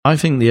I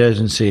think the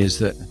urgency is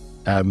that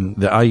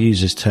I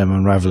use this term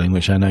unraveling,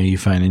 which I know you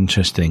find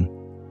interesting.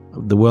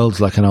 The world's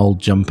like an old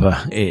jumper.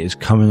 It is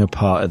coming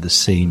apart at the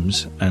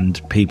seams,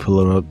 and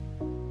people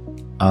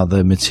are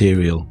the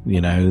material.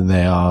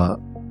 They are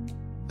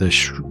the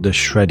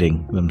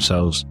shredding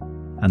themselves,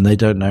 and they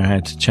don't know how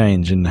to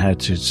change and how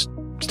to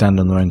stand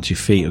on their own 2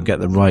 feet or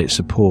get the right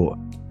support.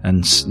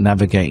 And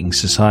navigating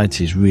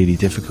society is really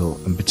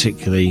difficult, and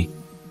particularly,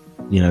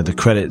 the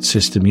credit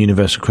system,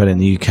 universal credit in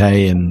the UK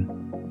and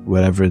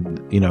whatever,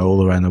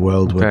 all around the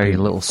world. Very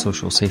little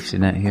social safety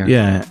net here.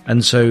 Yeah.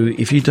 And so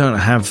if you don't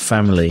have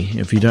family,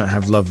 if you don't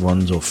have loved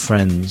ones or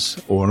friends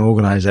or an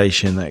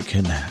organisation that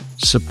can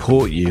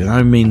support you, and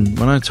I mean,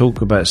 when I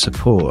talk about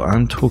support,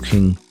 I'm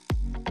talking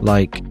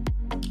like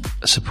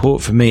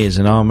support for me is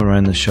an arm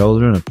around the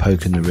shoulder and a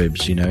poke in the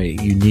ribs. You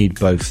need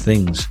both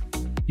things.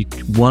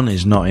 One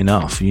is not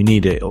enough. You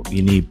need it.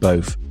 You need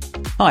both.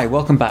 Hi,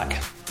 welcome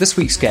back. This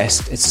week's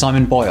guest is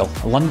Simon Boyle,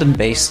 a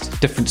London-based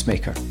difference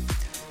maker.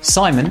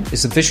 Simon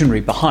is the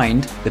visionary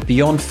behind the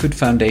Beyond Food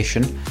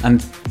Foundation and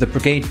the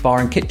Brigade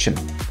Bar and Kitchen.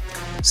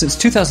 Since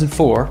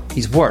 2004,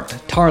 he's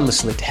worked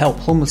tirelessly to help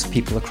homeless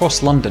people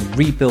across London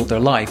rebuild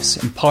their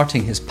lives,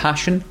 imparting his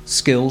passion,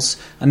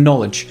 skills and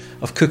knowledge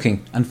of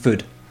cooking and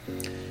food.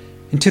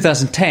 In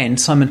 2010,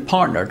 Simon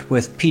partnered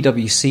with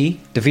PwC,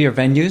 De Vere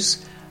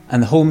Venues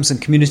and the Homes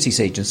and Communities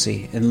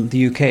Agency in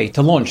the UK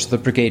to launch the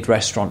Brigade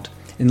restaurant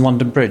in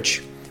London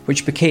Bridge,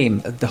 which became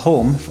the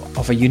home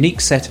of a unique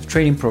set of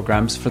training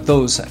programmes for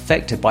those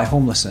affected by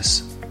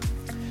homelessness.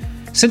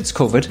 Since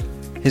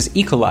COVID, his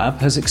Ecolab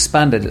has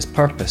expanded its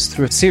purpose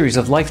through a series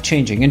of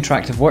life-changing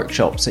interactive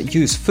workshops that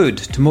use food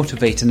to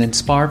motivate and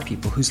inspire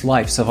people whose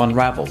lives have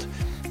unravelled,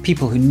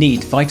 people who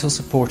need vital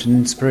support and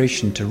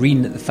inspiration to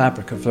reknit the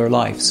fabric of their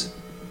lives.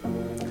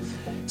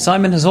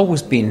 Simon has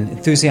always been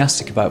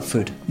enthusiastic about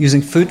food,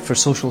 using food for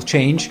social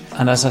change,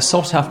 and as a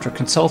sought-after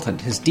consultant,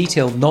 his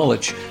detailed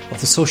knowledge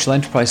of the social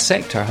enterprise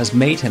sector has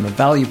made him a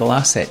valuable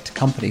asset to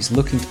companies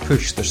looking to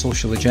push their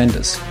social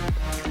agendas.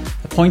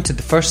 Appointed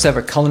the first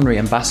ever culinary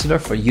ambassador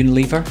for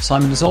Unilever,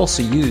 Simon has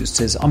also used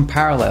his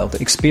unparalleled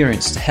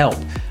experience to help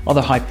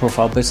other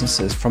high-profile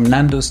businesses from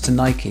Nando's to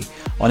Nike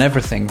on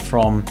everything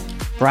from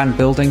brand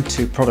building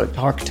to product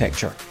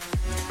architecture.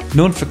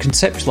 Known for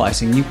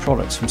conceptualising new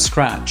products from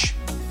scratch,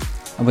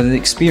 and with an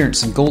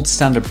experience in gold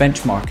standard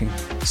benchmarking,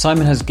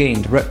 Simon has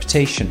gained a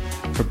reputation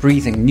for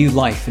breathing new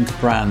life into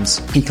brands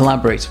he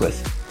collaborates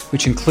with,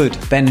 which include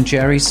Ben &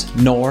 Jerry's,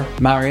 Knorr,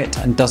 Marriott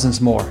and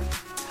dozens more.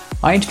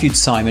 I interviewed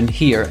Simon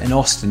here in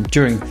Austin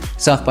during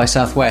South by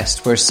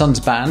Southwest, where his son's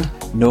band,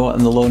 Noah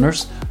and the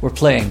Loners, were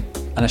playing,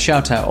 and a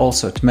shout out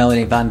also to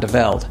Melanie van der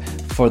Velde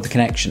for the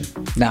connection.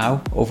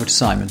 Now, over to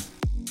Simon.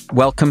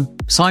 Welcome,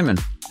 Simon.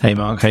 Hey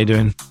Mark, how you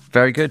doing?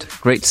 Very good.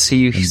 Great to see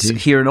you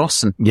here in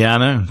Austin. Yeah, I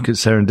know. Good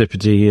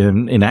serendipity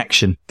in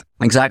action.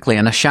 Exactly.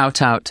 And a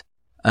shout out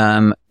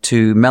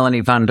to Melanie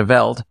van der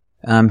Velde,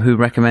 who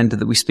recommended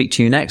that we speak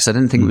to you next. I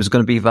didn't think it was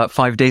going to be about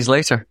 5 days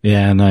later.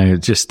 Yeah, no,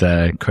 just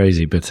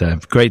crazy, but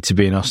great to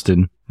be in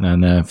Austin,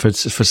 and for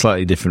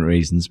slightly different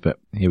reasons, but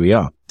here we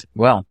are.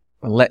 Well,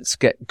 let's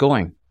get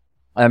going.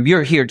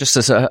 You're here just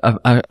as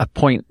a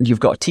point. You've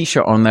got a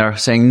T-shirt on there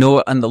saying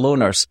Noah and the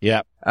Loners.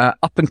 Yeah.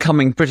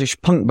 Up-and-coming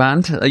British punk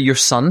band, your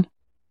son.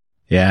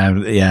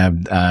 Yeah.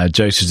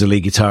 Joseph's the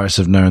lead guitarist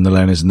of Noah and the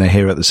Loners, and they're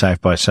here at the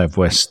South by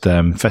Southwest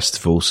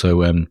festival.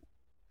 So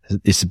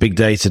it's a big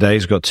day today.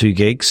 He's got 2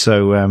 gigs,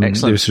 so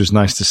this was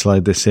nice to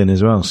slide this in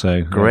as well.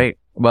 So great.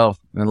 Well,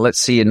 let's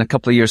see in a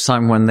couple of years'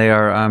 time when they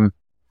are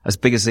as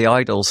big as the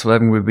Idols. So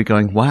then we'll be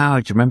going, wow,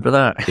 do you remember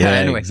that? Yeah,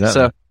 anyway,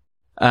 exactly.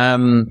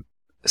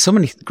 So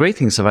many great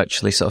things have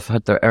actually sort of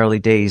had their early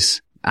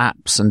days.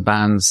 Apps and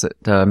bands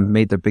that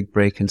made their big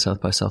break in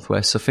South by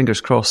Southwest. So fingers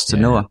crossed to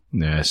Noah.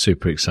 Yeah,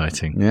 super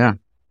exciting. Yeah.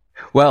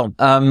 Well,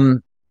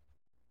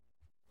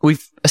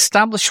 we've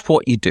established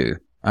what you do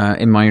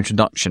in my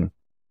introduction.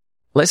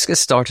 Let's get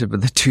started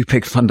with the 2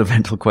 big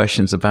fundamental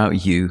questions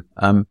about you.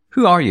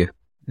 Who are you?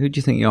 Who do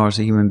you think you are as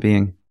a human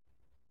being?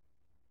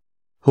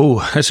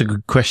 Oh, that's a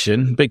good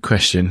question. Big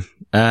question.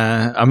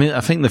 I mean,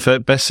 I think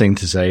the best thing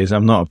to say is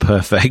I'm not a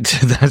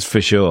perfect, that's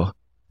for sure.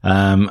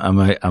 I'm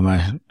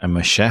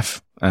a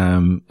chef.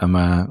 I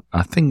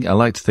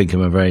like to think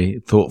I'm a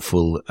very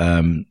thoughtful,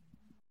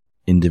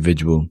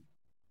 individual,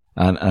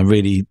 and I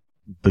really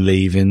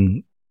believe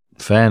in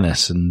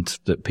fairness and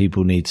that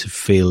people need to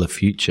feel a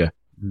future.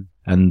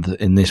 And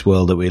in this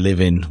world that we live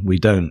in, we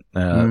don't,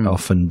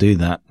 often do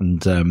that.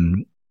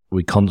 And,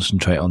 we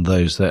concentrate on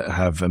those that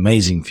have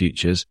amazing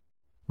futures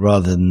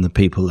rather than the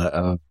people that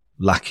are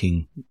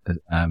lacking,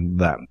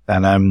 that.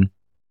 And,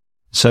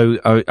 so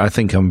I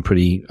think I'm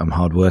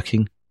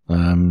hardworking.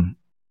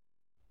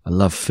 I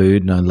love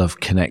food and I love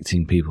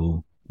connecting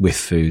people with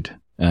food,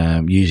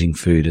 using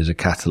food as a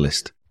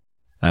catalyst.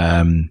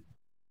 And,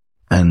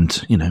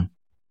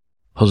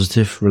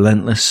 positive,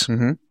 relentless.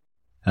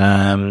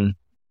 Mm-hmm.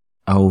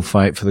 I will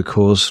fight for the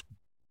cause,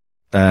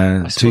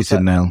 tooth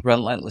and nail.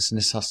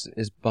 Relentlessness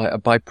is a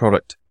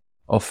byproduct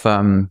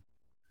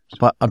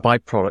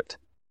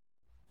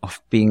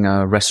of being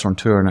a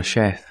restaurateur and a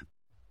chef.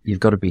 you've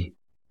got to be.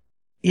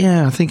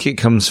 Yeah, I think it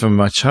comes from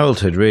my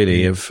childhood,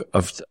 really, of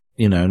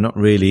not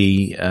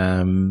really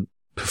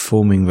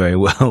performing very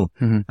well,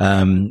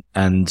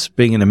 and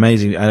being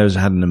I always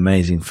had an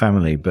amazing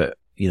family, but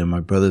my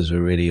brothers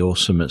were really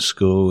awesome at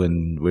school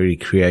and really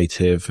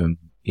creative, and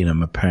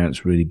my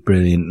parents were really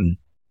brilliant, and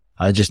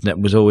I just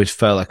was always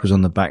felt like I was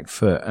on the back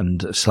foot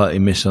and slightly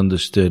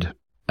misunderstood.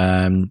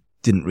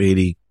 Didn't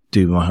really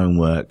do my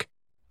homework.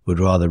 Would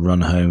rather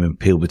run home and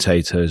peel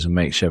potatoes and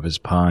make shepherd's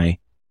pie.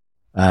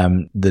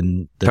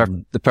 Than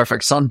the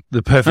perfect son.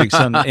 The perfect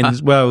son.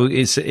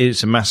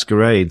 It's a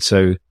masquerade.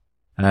 So,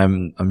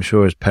 I'm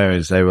sure as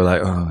parents, they were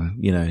like,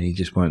 he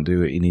just won't do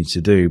what he needs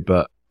to do,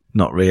 but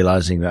not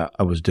realizing that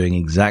I was doing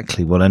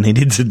exactly what I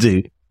needed to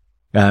do.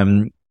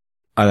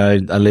 I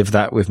live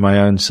that with my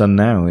own son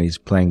now. He's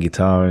playing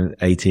guitar at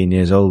 18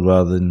 years old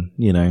rather than,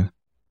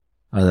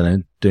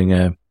 doing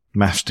a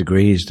maths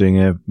degree. He's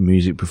doing a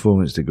music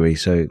performance degree.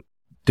 So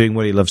doing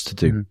what he loves to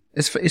do.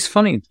 It's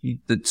funny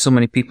that so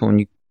many people, when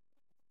you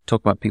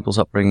talk about people's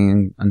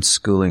upbringing and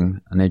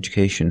schooling and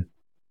education,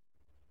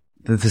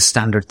 the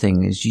standard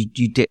thing is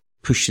you get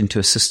pushed into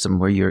a system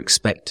where you're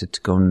expected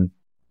to go and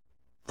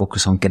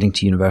focus on getting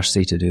to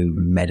university to do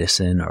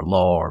medicine or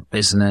law or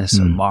business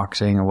or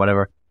marketing or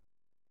whatever.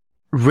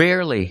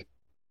 Rarely,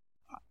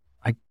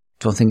 I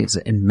don't think it's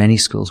in many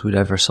schools would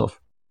ever sort of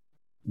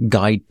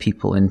guide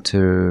people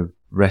into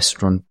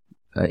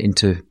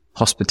into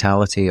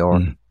hospitality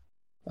or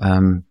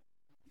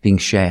being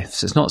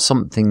chefs. It's not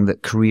something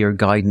that career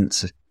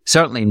guidance,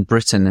 certainly in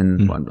Britain,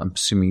 and I'm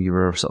assuming you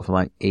were sort of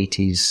like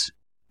 80s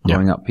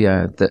growing up,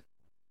 that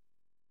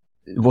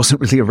it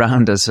wasn't really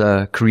around as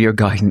a career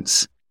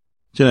guidance,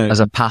 as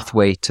a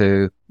pathway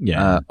to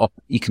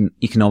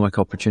economic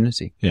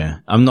opportunity. Yeah.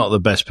 I'm not the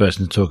best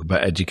person to talk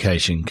about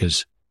education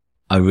because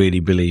I really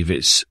believe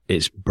it's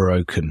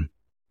broken.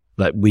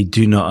 Like, we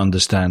do not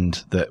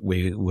understand that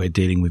we're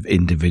dealing with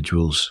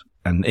individuals,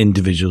 and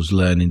individuals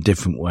learn in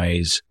different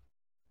ways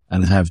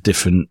and have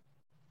different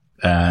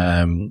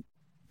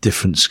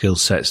skill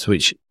sets,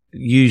 which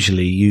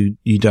usually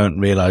you don't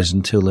realize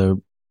until they're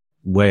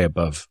way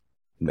above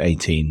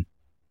 18.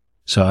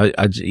 So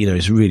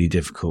it's really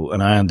difficult.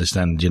 And I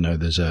understand,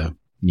 there's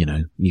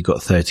you've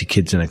got 30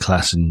 kids in a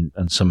class and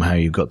somehow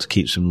you've got to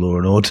keep some law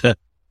and order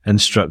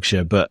and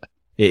structure. But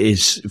it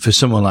is, for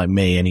someone like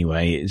me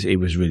anyway, it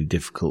was really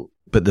difficult.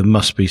 But there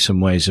must be some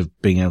ways of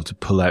being able to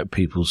pull out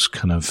people's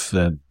kind of,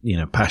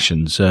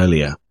 passions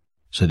earlier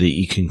so that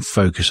you can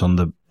focus on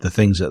the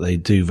things that they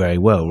do very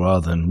well,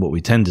 rather than what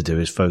we tend to do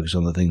is focus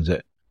on the things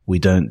that we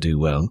don't do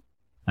well.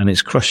 And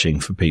it's crushing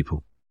for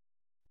people.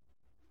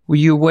 Were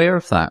you aware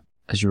of that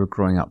as you were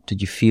growing up?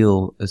 Did you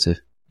feel as if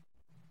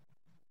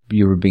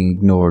you were being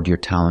ignored, your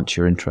talents,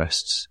 your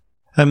interests?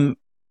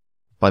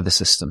 By the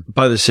system?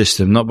 By the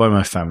system, not by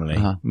my family.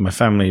 Uh-huh. My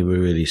family were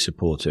really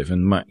supportive.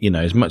 And,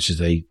 as much as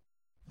they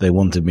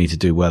wanted me to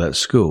do well at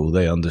school,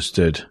 they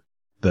understood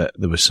that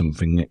there was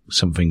something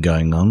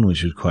going on,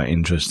 which was quite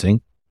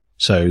interesting.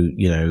 So,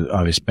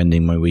 I was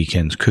spending my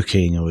weekends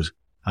cooking.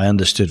 I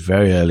understood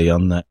very early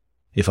on that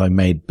if I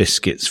made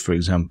biscuits, for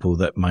example,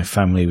 that my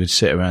family would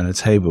sit around the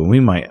table.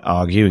 We might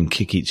argue and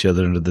kick each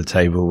other under the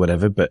table or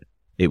whatever, but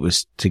it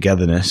was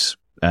togetherness.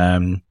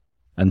 And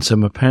so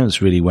my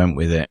parents really went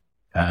with it.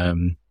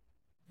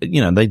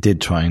 They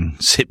did try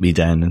and sit me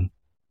down and,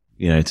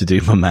 to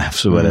do my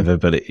maths or whatever,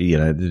 but it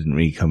didn't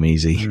really come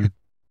easy.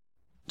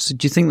 So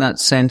do you think that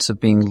sense of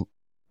being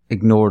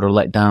ignored or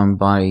let down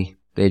by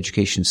the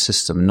education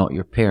system, not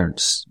your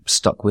parents,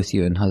 stuck with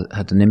you and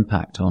had an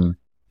impact on?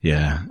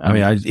 Yeah. I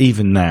mean,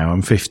 even now,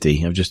 I'm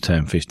 50. I've just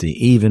turned 50.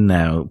 Even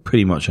now,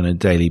 pretty much on a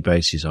daily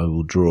basis, I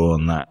will draw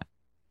on that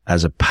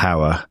as a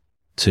power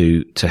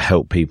to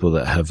help people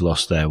that have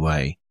lost their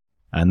way.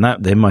 And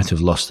that they might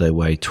have lost their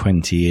way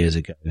 20 years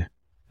ago.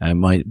 It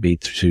might be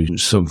through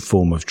some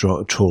form of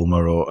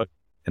trauma or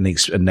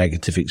a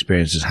negative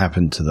experience has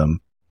happened to them.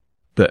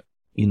 But,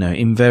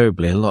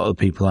 invariably, a lot of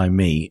the people I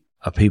meet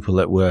are people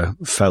that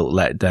felt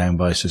let down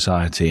by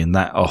society, and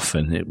that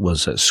often it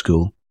was at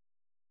school.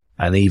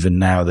 And even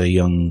now, the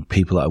young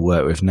people that I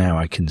work with now,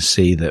 I can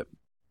see that,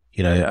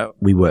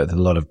 we work with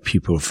a lot of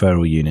pupil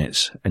referral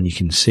units, and you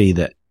can see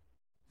that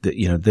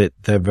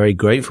they're very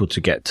grateful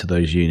to get to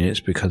those units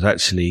because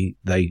actually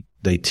they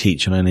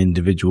teach on an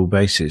individual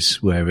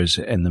basis. Whereas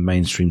in the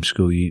mainstream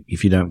school,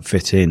 if you don't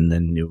fit in,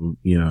 then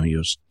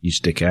you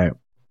stick out.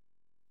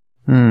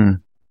 So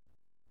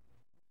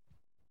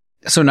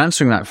in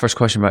answering that first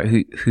question about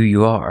who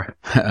you are,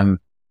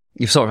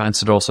 you've sort of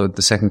answered also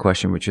the second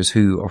question, which is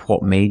who or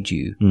what made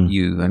you,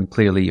 and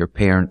clearly your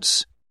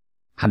parents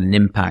had an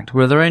impact.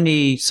 Were there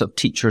any sort of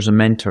teachers and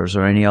mentors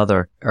or any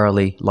other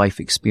early life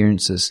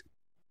experiences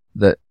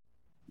that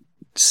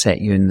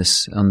set you on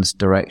this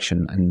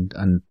direction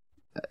and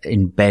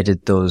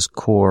embedded those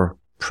core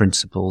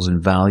principles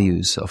and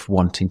values of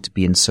wanting to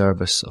be in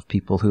service of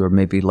people who are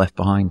maybe left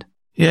behind?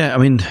 Yeah, I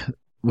mean,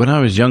 when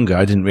I was younger,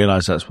 I didn't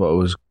realize that's what I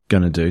was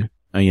going to do.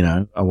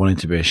 I wanted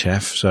to be a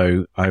chef,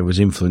 so I was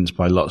influenced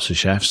by lots of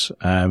chefs.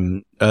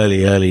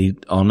 Early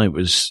on, it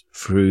was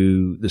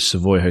through the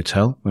Savoy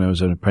Hotel when I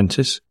was an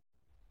apprentice.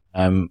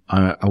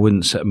 I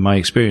wouldn't say my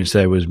experience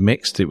there was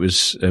mixed. It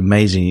was an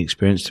amazing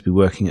experience to be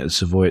working at the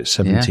Savoy at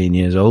 17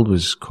 years old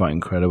was quite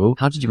incredible.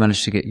 How did you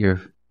manage to get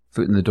your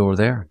foot in the door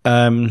there?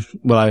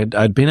 Well,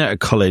 I'd been at a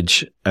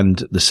college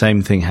and the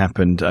same thing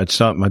happened.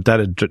 My dad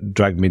had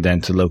dragged me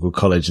down to the local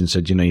college and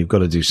said, you've got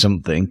to do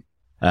something.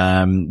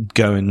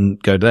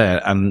 Go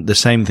there. And the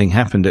same thing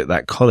happened at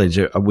that college.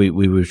 We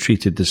were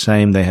treated the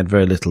same. They had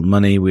very little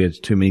money. We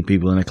had too many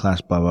people in a class,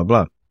 blah, blah,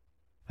 blah.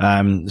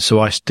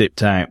 So I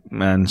dipped out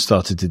and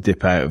started to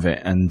dip out of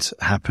it and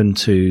happened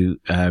to,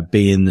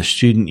 be in the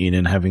student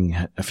union having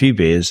a few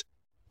beers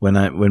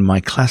when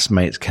my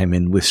classmates came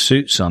in with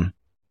suits on.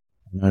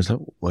 And I was like,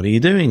 what are you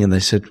doing? And they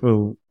said,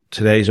 well,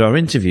 today's our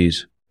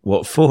interviews.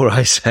 What for?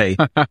 I say,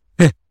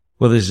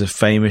 well, there's a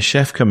famous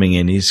chef coming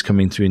in. He's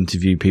coming to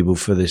interview people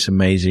for this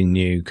amazing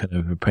new kind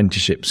of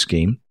apprenticeship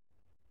scheme,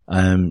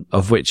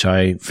 of which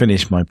I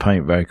finished my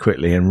pint very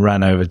quickly and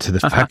ran over to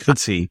the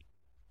faculty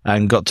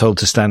and got told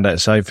to stand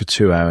outside for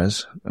 2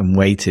 hours and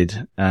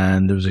waited.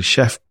 And there was a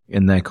chef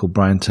in there called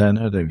Brian Turner.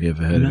 I don't know if you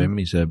ever heard of him.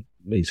 He's a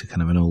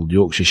kind of an old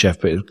Yorkshire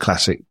chef, but a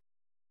classic,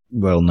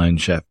 well-known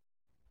chef.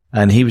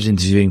 And he was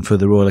interviewing for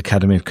the Royal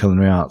Academy of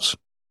Culinary Arts.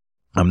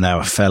 I'm now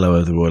a fellow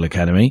of the Royal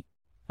Academy.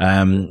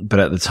 But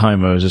at the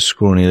time I was a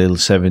scrawny little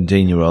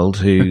 17-year-old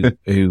who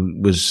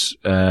was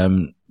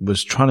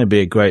trying to be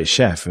a great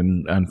chef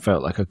and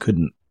felt like I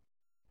couldn't.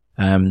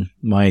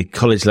 My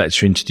college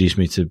lecturer introduced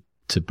me to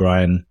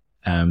Brian,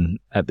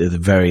 at the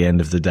very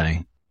end of the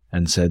day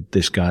and said,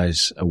 this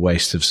guy's a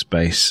waste of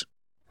space.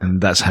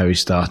 And that's how he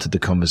started the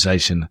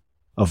conversation,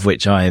 of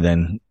which I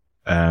then,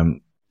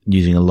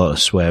 using a lot of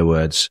swear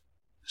words,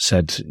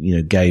 said,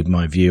 gave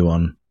my view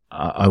on,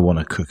 I want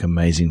to cook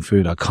amazing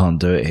food. I can't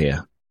do it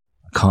here.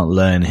 Can't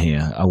learn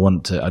here. I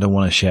don't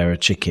want to share a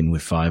chicken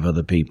with 5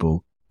 other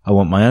people. I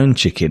want my own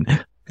chicken.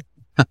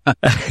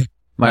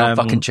 My own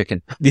fucking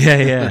chicken.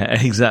 Yeah,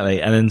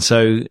 exactly. And then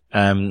so,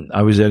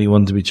 I was the only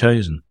one to be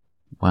chosen.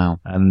 Wow.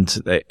 And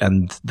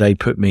they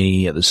put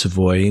me at the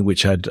Savoy,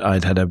 which I'd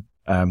had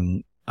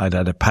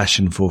a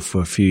passion for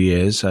a few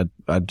years.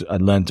 I'd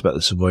learned about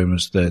the Savoy when I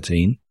was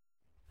 13.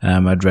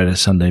 I'd read a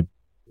Sunday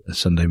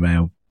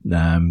Mail,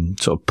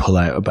 sort of pull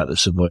out about the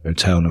Savoy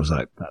Hotel, and I was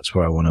like, that's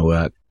where I want to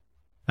work.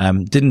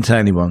 Didn't tell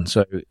anyone.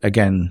 So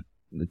again,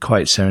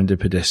 quite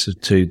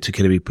serendipitous to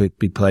kind of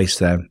be placed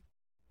there.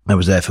 I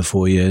was there for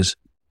 4 years,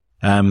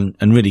 and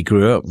really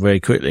grew up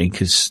very quickly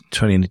because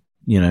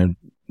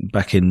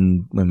back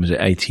in, when was it,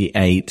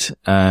 88,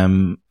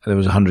 there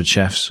was 100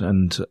 chefs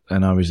and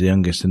I was the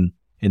youngest. And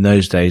in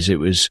those days it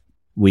was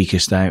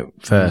weakest out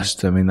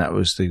first. I mean, that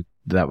was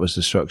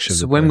the structure.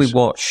 So when we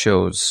watch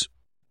shows,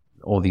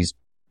 all these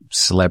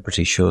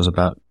celebrity shows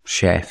about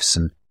chefs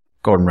and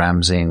Gordon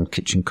Ramsay and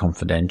Kitchen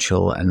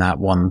Confidential, and that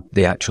one,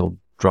 the actual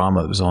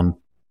drama that was on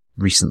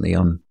recently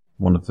on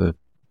one of the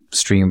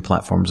streaming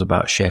platforms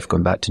about a chef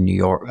going back to New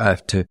York,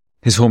 to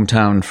his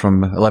hometown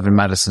from 11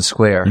 Madison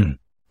Square,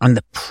 and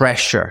the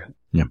pressure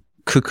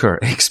cooker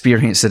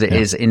experience that it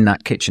is in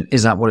that kitchen.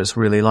 Is that what it's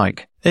really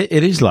like?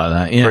 It is like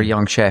that, yeah. For a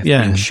young chef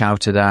being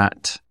shouted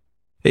at.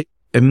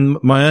 In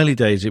my early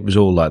days, it was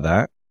all like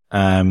that.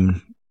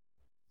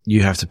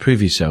 You have to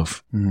prove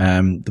yourself.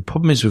 The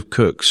problem is with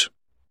cooks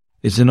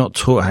is they're not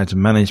taught how to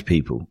manage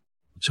people.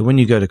 So when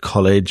you go to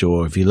college,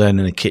 or if you learn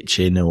in a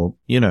kitchen, or,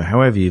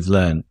 however you've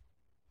learned,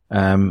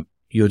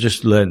 you're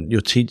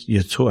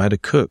taught how to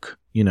cook.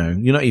 You're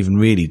not even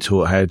really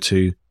taught how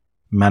to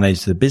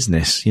manage the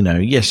business.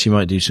 Yes, you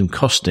might do some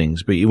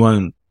costings, but you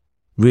won't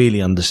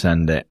really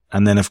understand it.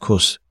 And then, of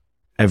course,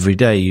 every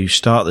day you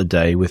start the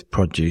day with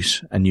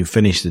produce and you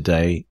finish the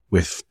day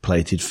with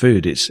plated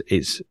food. It's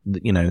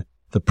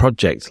the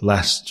project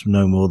lasts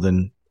no more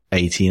than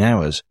 18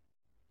 hours.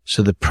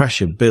 So the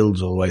pressure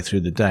builds all the way through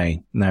the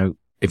day. Now,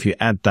 if you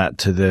add that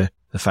to the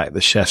fact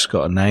the chef's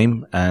got a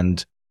name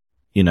and,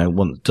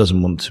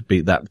 doesn't want to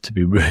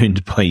be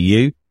ruined by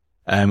you,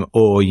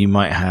 or you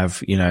might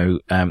have,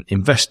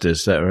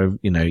 investors that are,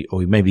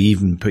 or maybe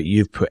even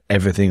you've put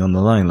everything on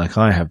the line, like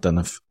I have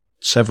done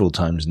several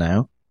times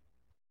now,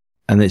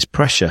 and it's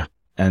pressure,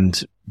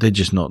 and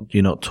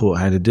you're not taught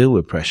how to deal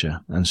with pressure.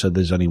 And so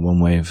there's only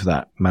one way of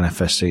that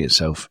manifesting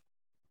itself.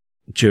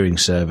 During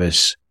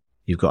service,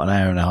 you've got an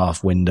hour and a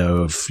half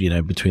window of,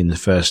 between the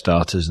first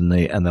starters and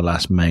the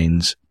last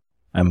mains.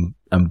 And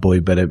boy,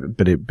 better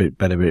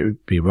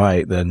be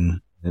right,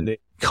 then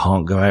it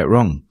can't go out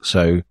wrong.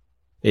 So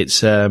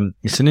it's an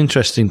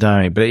interesting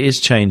dynamic, but it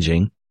is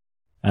changing.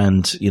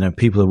 And,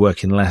 people are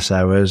working less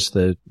hours.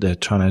 They're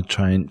trying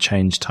to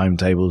change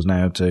timetables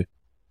now to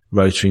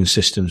rotating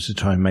systems to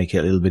try and make it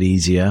a little bit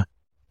easier.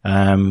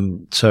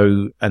 The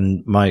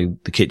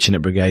kitchen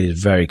at Brigade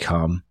is very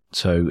calm.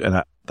 So,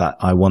 and that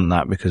I want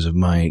that because of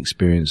my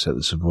experience at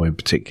the Savoy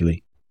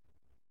particularly.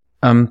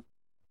 I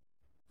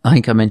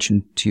think I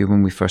mentioned to you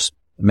when we first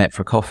met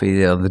for coffee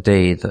the other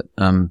day that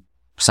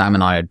Sam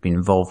and I had been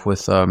involved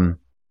with a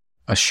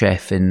a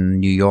chef in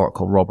New York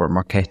called Robert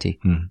Marchetti,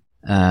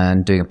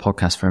 and doing a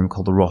podcast for him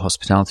called The Raw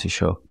Hospitality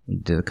Show. He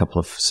did a couple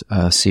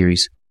of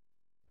series.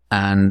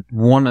 And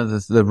one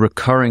of the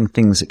recurring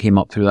things that came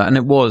up through that, and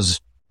it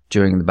was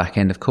during the back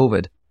end of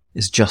COVID,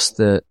 is just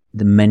the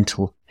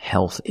mental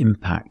health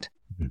impact.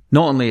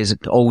 Not only has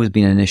it always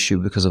been an issue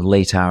because of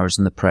late hours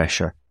and the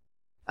pressure,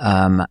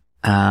 but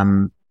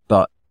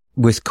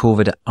with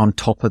COVID on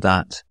top of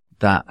that,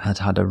 that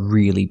had a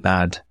really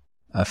bad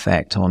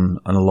effect on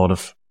a lot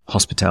of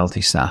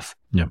hospitality staff.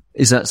 Yeah.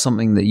 Is that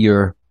something that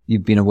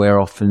you've been aware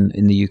of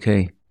in the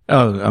UK?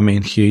 Oh, I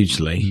mean,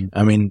 hugely.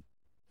 I mean,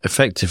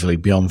 effectively,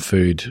 Beyond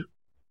Food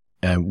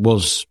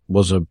was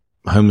a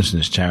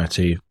homelessness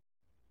charity.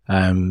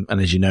 And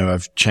as you know,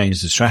 I've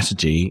changed the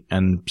strategy,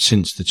 and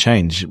since the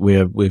change,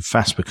 we've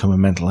fast become a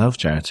mental health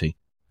charity.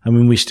 I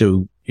mean, we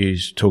still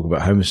talk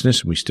about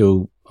homelessness, and we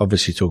still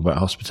obviously talk about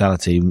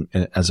hospitality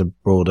as a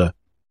broader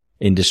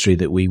industry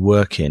that we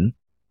work in.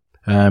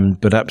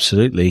 But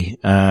absolutely.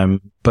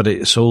 But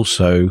it's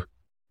also,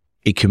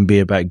 it can be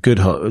about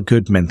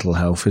good mental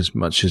health as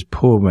much as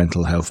poor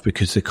mental health,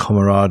 because the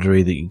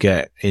camaraderie that you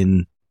get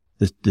in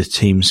the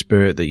team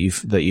spirit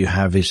that you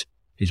have is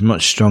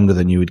much stronger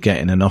than you would get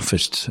in an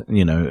office,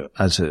 you know,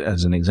 as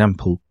an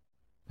example.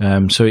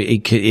 So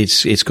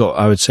it's got,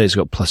 I would say it's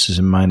got pluses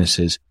and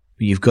minuses,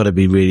 but you've got to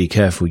be really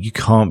careful. You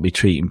can't be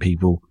treating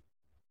people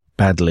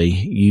badly.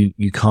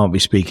 You can't be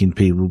speaking to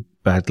people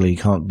badly. You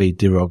can't be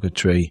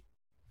derogatory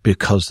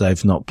because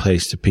they've not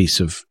placed a piece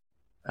of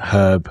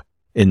herb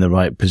in the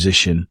right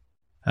position.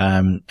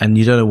 And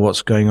you don't know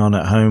what's going on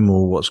at home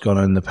or what's gone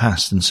on in the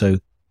past. And so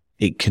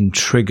it can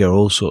trigger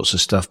all sorts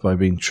of stuff by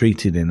being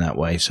treated in that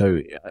way.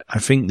 So I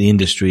think the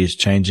industry is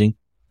changing.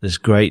 There's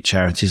great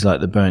charities like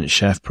the Burnt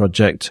Chef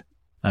Project,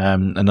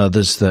 and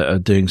others that are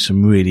doing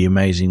some really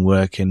amazing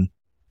work in,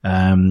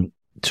 trying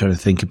to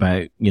think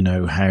about, you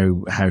know,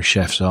 how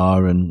chefs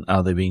are and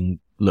are they being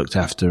looked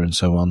after and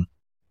so on.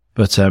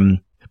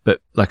 But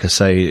like I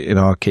say, in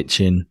our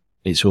kitchen,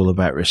 it's all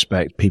about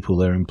respect.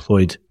 People are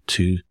employed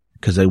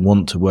because they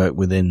want to work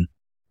within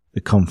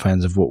the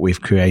confines of what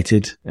we've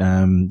created,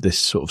 this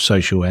sort of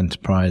social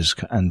enterprise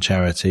and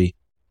charity.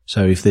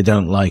 So if they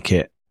don't like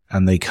it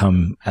and they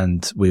come,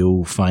 and we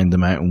all find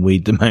them out and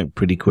weed them out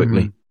pretty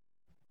quickly. Mm-hmm.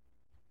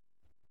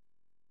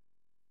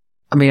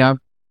 I mean,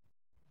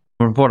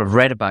 from what I've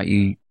read about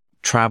you,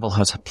 travel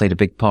has played a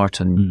big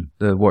part in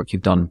the work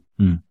you've done.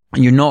 And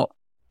you're not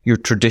your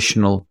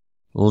traditional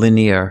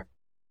linear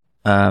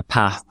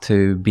path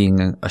to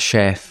being a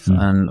chef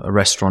and a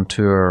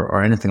restaurateur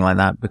or anything like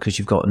that, because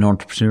you've got an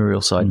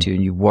entrepreneurial side to you,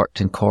 and you've worked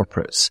in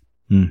corporates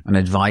and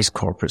advised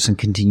corporates and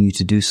continue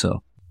to do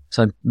so.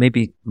 So I'd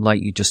maybe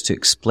like you just to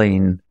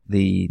explain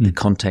the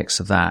context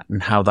of that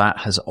and how that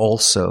has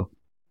also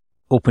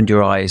opened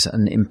your eyes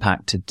and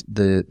impacted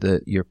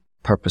your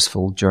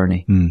purposeful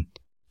journey.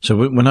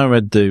 So when I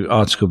read the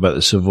article about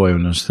the Savoy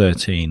when I was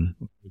 13,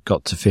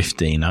 got to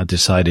 15, I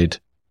decided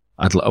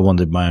I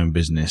wanted my own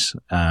business.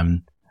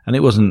 And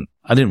it wasn't,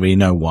 I didn't really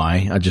know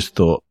why. I just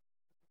thought,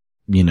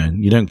 you know,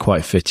 you don't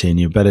quite fit in.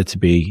 You're better to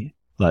be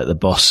like the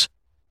boss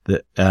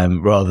that,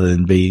 rather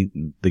than be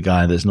the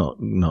guy that's not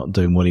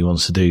doing what he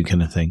wants to do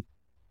kind of thing.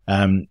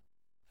 And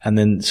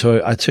then,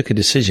 so I took a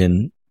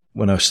decision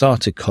when I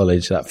started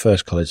college, that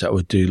first college, that I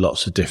would do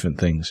lots of different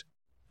things.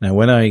 Now,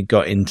 when I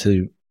got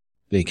into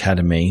the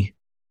academy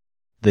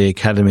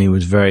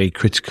was very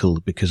critical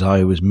because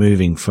I was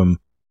moving from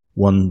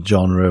one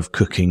genre of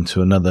cooking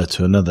to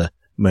another.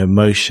 Where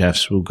most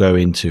chefs will go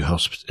into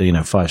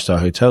 5-star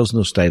hotels and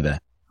they'll stay there,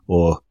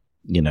 or,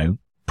 you know,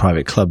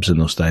 private clubs and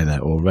they'll stay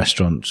there, or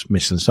restaurants,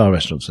 Michelin star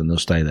restaurants, and they'll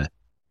stay there.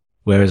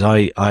 Whereas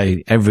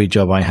every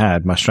job I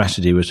had, my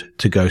strategy was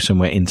to go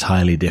somewhere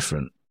entirely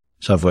different.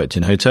 So I've worked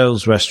in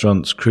hotels,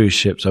 restaurants, cruise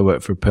ships. I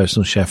worked for a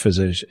personal chef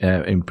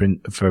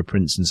for a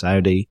prince in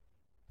Saudi.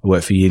 I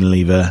worked for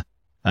Unilever,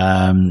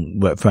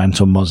 worked for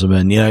Anton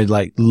Mosselman, you know,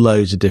 like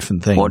loads of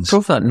different things. What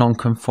drove that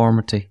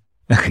non-conformity?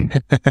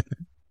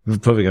 We're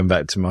probably going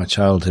back to my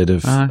childhood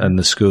and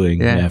the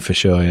schooling. Yeah, for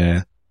sure.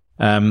 Yeah.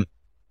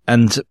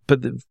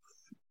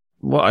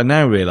 What I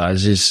now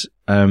realize is,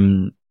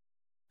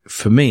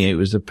 for me, it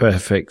was the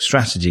perfect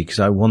strategy because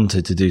I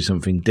wanted to do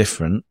something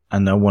different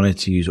and I wanted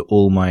to use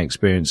all my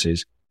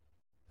experiences,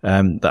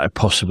 that I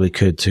possibly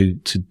could to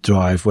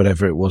drive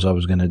whatever it was I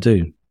was going to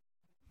do.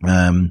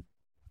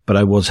 But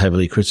I was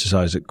heavily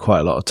criticized at quite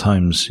a lot of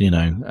times, you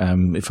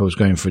know, if I was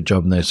going for a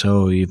job and they said,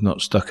 "Oh, you've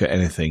not stuck at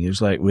anything." It was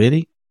like,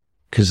 really?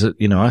 Because,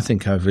 you know, I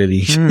think I've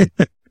really,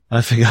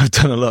 I think I've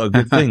done a lot of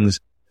good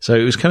things. So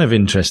it was kind of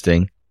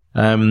interesting.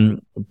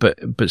 But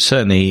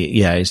certainly,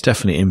 yeah, it's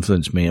definitely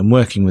influenced me. And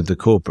working with the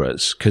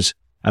corporates,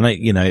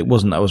 it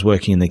wasn't that I was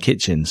working in the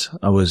kitchens.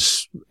 I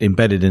was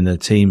embedded in the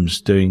teams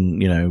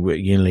doing, you know,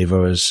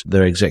 Unilever as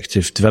their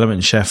executive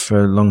development chef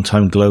for a long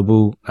time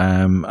global.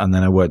 And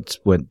then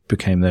I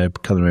became their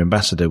culinary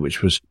ambassador,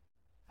 which was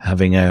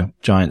having a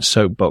giant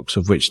soapbox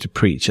of which to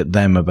preach at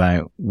them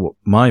about what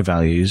my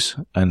values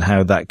and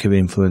how that could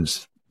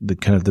influence the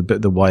kind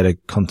of the wider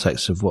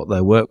context of what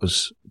their work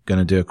was going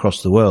to do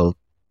across the world.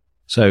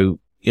 So,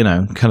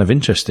 kind of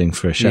interesting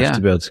for a chef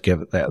to be able to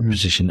get that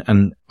position.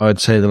 And I'd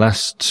say the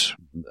last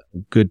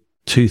good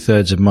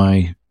 2/3 of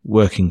my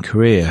working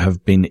career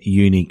have been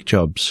unique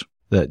jobs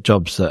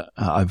that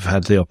I've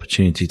had the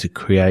opportunity to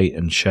create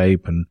and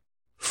shape and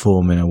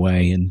form in a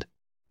way. And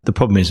the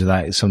problem is with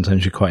that is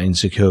sometimes you're quite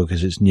insecure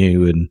because it's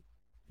new and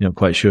you're not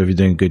quite sure if you're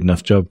doing a good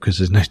enough job because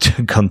there's no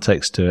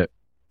context to it.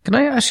 Can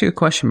I ask you a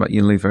question about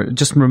Unilever? It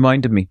just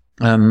reminded me.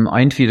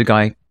 I interviewed a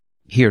guy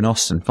here in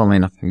Austin, funnily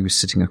enough. He was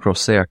sitting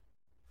across there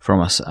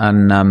from us,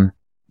 and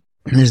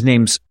his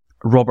name's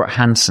Robert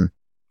Hansen,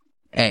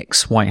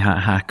 ex-white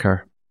hat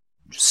hacker,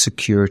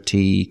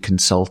 security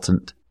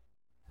consultant,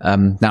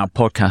 now a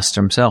podcaster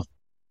himself.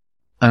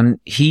 And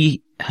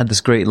he had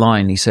this great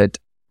line. He said,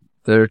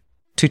 there are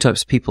two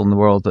types of people in the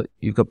world. That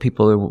you've got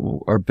people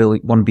who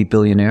want to be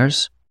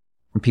billionaires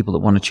and people that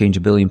want to change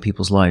 1 billion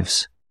people's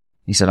lives.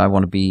 He said, I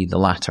want to be the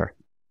latter.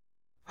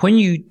 When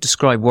you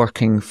describe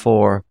working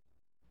for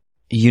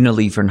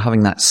Unilever and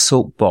having that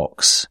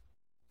soapbox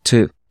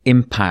to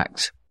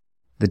impact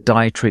the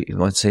dietary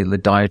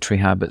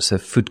habits, the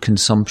food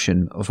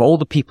consumption of all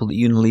the people that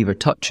Unilever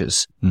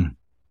touches,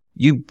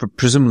 you were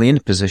presumably in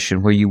a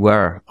position where you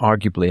were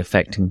arguably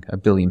affecting 1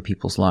 billion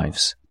people's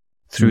lives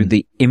through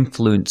the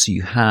influence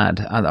you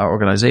had at that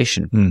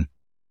organization.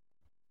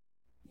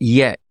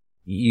 Yet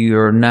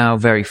you're now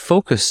very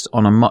focused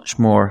on a much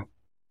more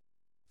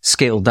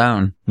scaled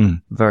down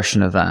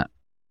version of that.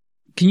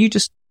 Can you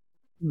just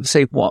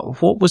say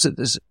what was it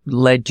that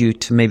led you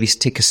to maybe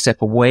take a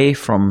step away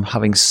from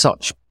having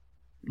such,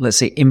 let's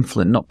say,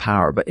 influence, not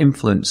power, but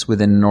influence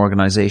within an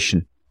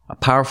organization, a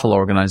powerful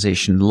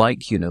organization like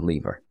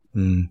Unilever?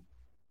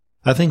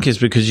 I think it's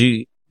because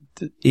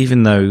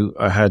even though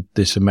I had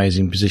this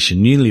amazing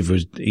position,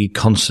 Unilever, it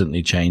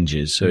constantly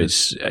changes. So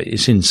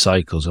it's in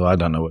cycles. So I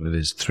don't know what it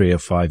is, 3 or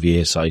 5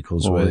 year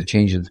cycles. Or the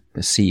change of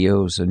the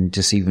CEOs, and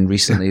just even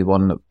recently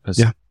one that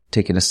has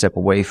taken a step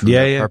away from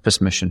the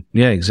purpose mission.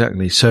 Yeah,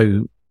 exactly.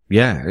 So,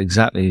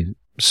 exactly.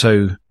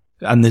 So,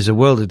 and there's a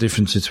world of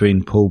difference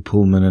between Paul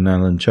Pullman and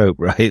Alan Chope,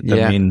 right?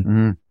 Yeah. I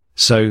mean,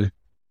 so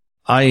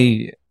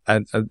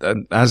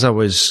as I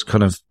was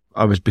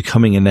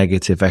becoming a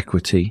negative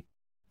equity,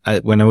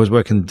 when I was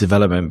working in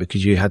development,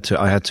 because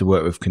I had to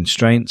work with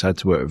constraints, I had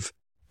to work with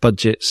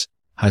budgets,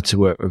 I had to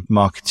work with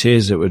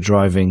marketeers that were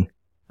driving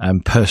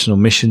personal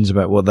missions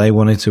about what they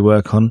wanted to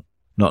work on,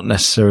 not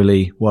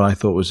necessarily what I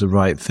thought was the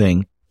right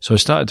thing. So I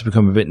started to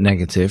become a bit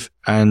negative,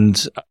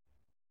 and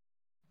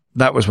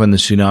that was when the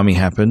tsunami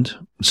happened.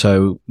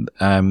 So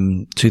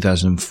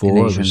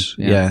 2004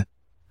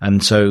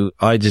 and so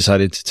I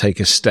decided to take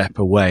a step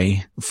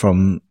away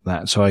from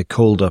that. So I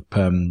called up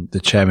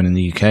the chairman in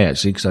the UK,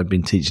 actually, because I'd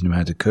been teaching him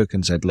how to cook,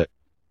 and said, look,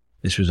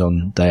 this was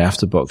on day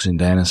after Boxing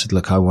Day, and I said,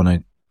 look, I want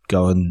to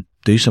go and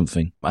do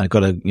something. I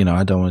got to,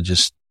 I don't want to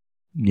just,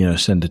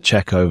 send a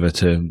check over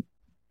to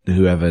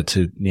whoever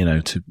to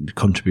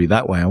contribute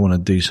that way. I want to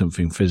do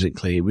something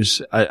physically.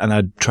 And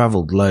I'd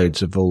traveled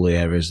loads of all the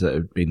areas that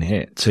had been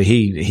hit. So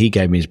he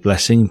gave me his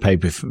blessing,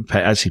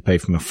 actually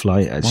paid for my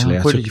flight, actually.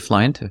 Wow. Where did you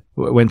fly into?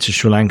 Went to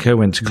Sri Lanka,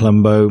 went to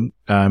Colombo,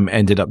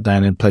 ended up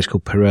down in a place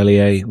called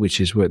Pirellier,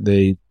 which is where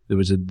there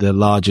was the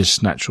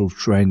largest natural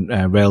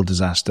rail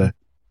disaster.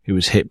 It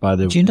was hit by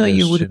the... Do you know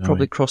you would have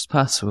probably crossed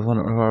paths with one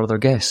of our other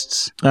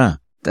guests? Dan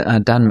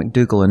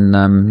McDougall and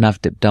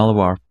Navdeep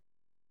Dalawar.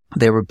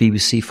 They were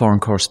BBC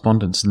foreign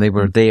correspondents, and they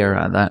were there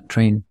at that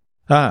train.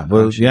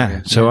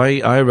 So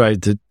I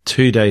arrived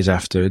 2 days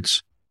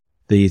afterwards.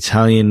 The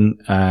Italian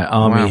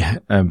army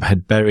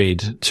had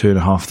buried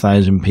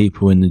 2,500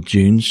 people in the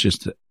dunes,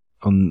 just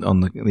on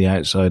the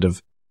outside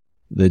of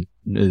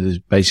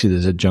basically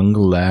there's a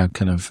jungle there,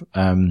 kind of,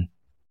 and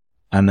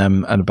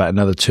about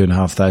another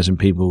 2,500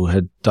 people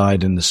had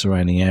died in the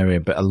surrounding area,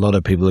 but a lot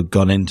of people had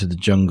gone into the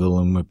jungle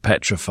and were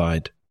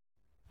petrified.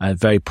 A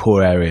very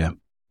poor area.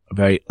 A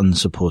very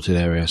unsupported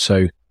area.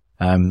 So,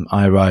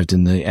 I arrived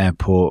in the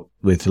airport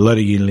with a lot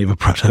of Unilever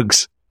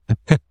products,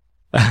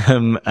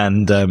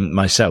 and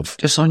myself.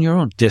 Just on your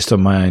own? Just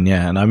on my own,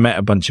 yeah. And I met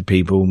a bunch of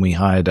people, and we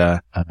hired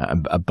a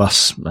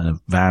bus and a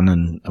van,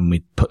 and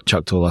we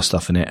chucked all our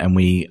stuff in it. And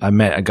I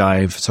met a guy,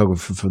 a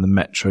photographer from the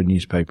Metro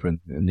newspaper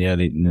in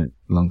a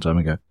long time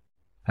ago.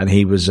 And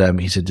he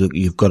said, look,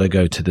 you've got to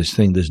go to this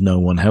thing. There's no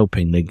one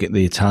helping.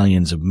 The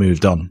Italians have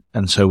moved on.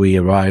 And so we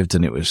arrived,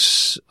 and it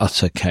was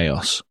utter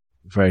chaos.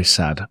 Very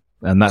sad.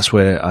 And that's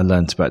where I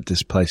learned about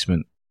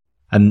displacement.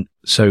 And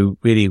so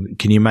really,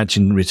 can you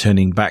imagine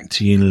returning back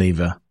to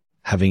Unilever,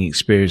 having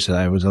experienced that?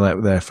 I was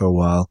there for a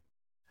while,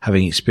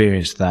 having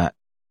experienced that,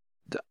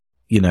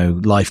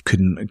 life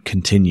couldn't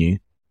continue.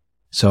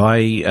 So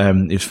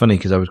it was funny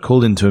because I was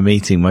called into a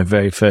meeting my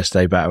very first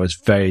day back. I was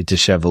very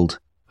disheveled.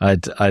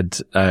 I'd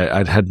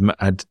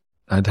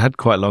had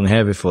quite long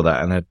hair before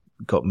that, and I'd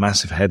got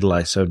massive head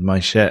lice. So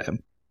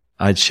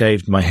I'd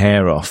shaved my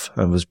hair off.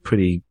 I was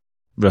pretty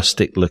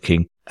rustic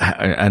looking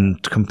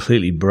and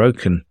completely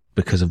broken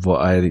because of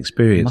what I had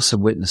experienced. You must have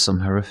witnessed some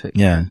horrific.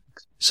 Yeah.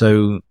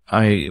 So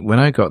when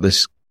I got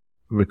this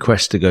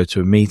request to go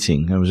to a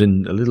meeting, I was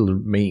in a little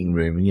meeting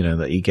room,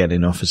 that you get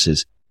in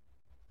offices.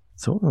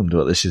 thought, I wonder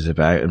what this is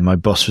about. And my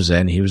boss was there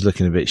and he was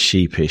looking a bit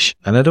sheepish.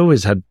 And I'd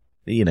always had,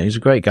 he was a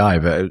great guy,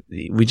 but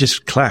we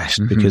just clashed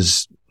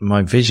because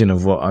my vision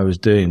of what I was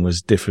doing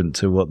was different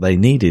to what they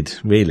needed,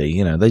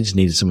 really. They just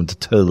needed someone to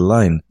toe the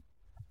line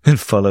and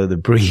follow the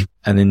brief.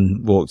 And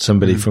then walked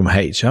somebody from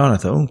HR, and I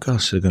thought, oh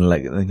gosh, they're going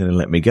to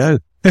let me go.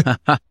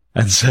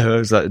 And so I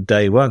was like,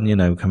 day one,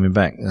 coming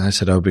back. And I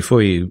said, oh,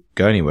 before you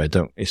go anywhere,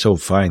 it's all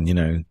fine,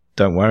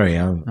 don't worry.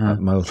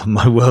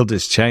 My world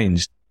has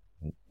changed.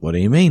 What do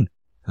you mean?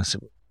 I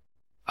said,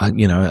 I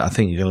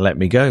think you're going to let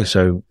me go.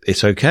 So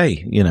it's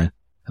okay,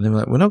 And they were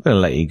like, we're not going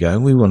to let you go.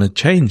 We want to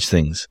change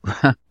things.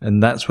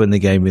 And that's when they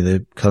gave me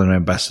the culinary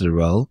ambassador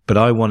role. But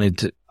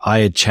I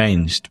had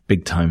changed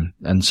big time.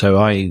 And so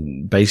I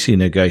basically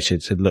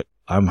negotiated, said, look,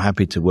 I'm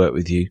happy to work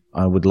with you.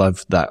 I would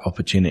love that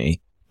opportunity,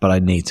 but I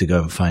need to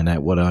go and find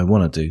out what I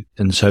want to do.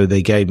 And so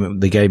they gave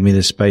me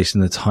the space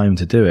and the time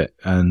to do it.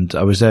 And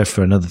I was there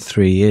for another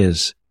 3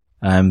 years,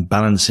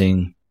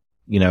 balancing,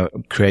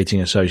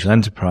 creating a social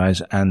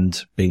enterprise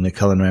and being the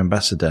culinary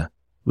ambassador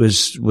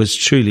was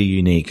truly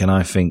unique. And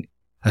I think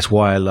that's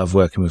why I love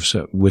working with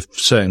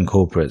certain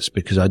corporates,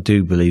 because I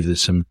do believe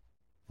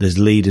there's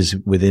leaders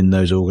within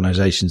those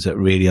organizations that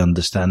really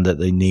understand that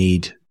they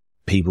need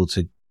people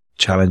to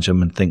challenge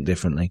them and think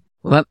differently.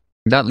 Well,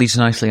 that leads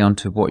nicely on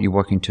to what you're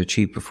working to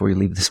achieve before you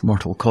leave this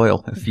mortal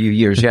coil. A few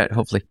years yet,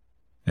 hopefully.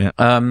 Yeah.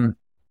 I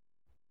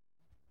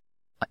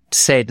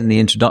said in the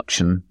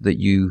introduction that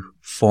you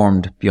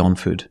formed Beyond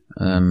Food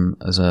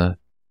as a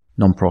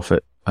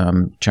non-profit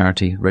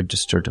charity,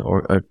 registered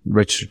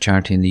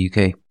charity in the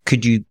UK.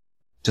 Could you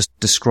just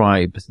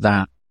describe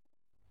that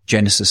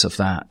genesis of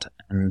that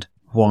and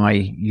why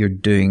you're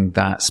doing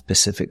that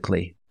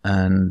specifically,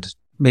 and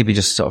maybe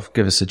just sort of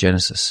give us a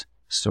genesis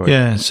story?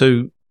 Yeah.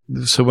 So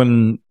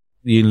when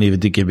Unilever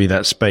did give me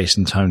that space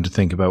and time to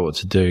think about what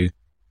to do,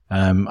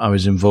 I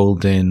was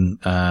involved in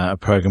a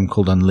program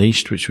called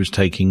Unleashed, which was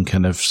taking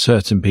kind of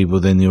certain people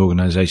within the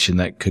organization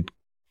that could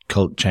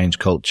change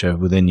culture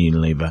within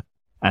Unilever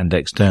and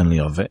externally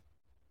of it.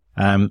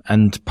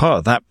 And part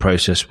of that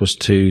process was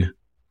to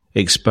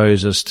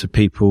expose us to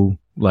people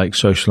like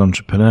social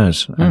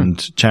entrepreneurs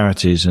and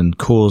charities and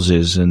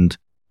causes and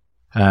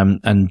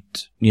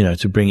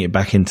to bring it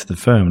back into the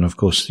firm. And of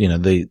course,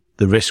 the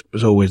risk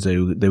was always they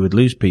would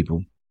lose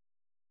people.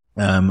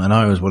 And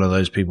I was one of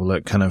those people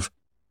that kind of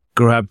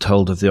grabbed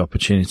hold of the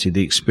opportunity.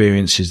 The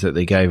experiences that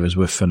they gave us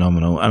were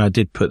phenomenal, and I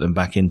did put them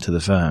back into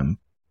the firm,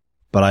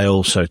 but I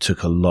also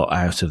took a lot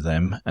out of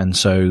them. And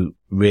so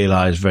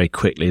realized very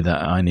quickly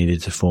that I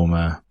needed to form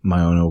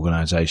my own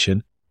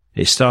organization.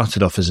 It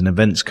started off as an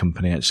events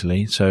company,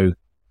 actually. So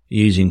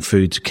using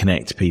food to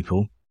connect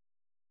people.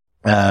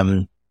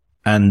 And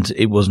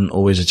it wasn't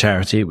always a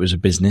charity. It was a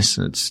business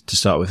to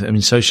start with. I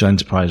mean, social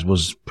enterprise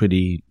was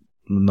pretty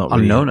not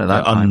unknown really,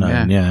 at that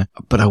time. Yeah.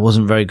 But I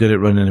wasn't very good at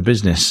running a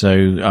business.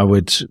 So I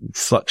would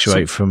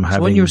fluctuate from having.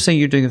 So when you were saying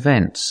you're doing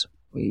events,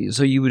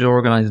 so you would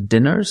organize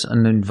dinners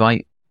and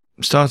invite.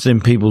 Started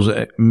in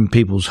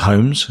people's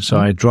homes. So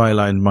I dry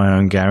lined my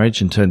own garage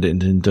and turned it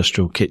into an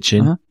industrial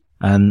kitchen.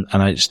 And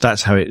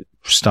that's how it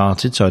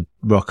started. So I'd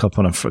rock up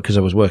because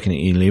I was working at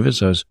Unilever.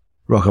 So I was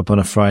rock up on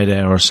a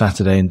Friday or a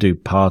Saturday and do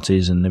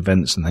parties and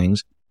events and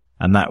things.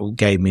 And that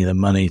gave me the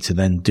money to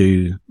then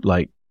do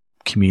like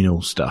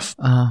communal stuff.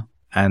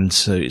 And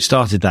so it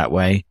started that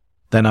way.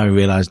 Then I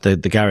realized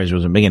that the garage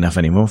wasn't big enough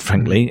anymore,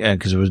 frankly,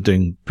 because I was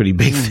doing pretty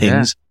big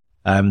things.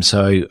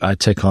 So I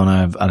took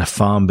on a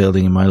farm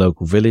building in my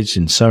local village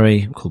in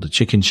Surrey called the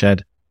Chicken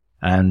Shed.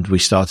 And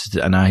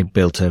I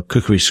built a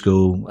cookery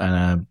school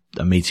and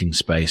a meeting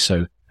space.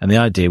 So, and the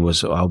idea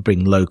was I'll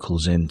bring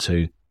locals in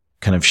to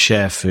kind of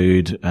share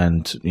food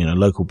and,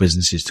 local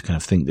businesses to kind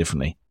of think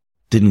differently.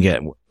 Didn't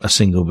get a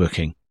single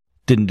booking.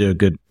 Didn't do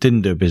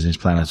a business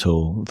plan at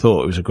all.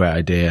 Thought it was a great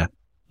idea.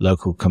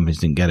 Local companies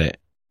didn't get it.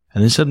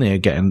 And then suddenly I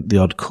get the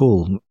odd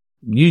call.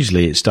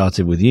 Usually it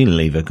started with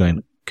Unilever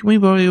going, can we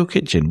borrow your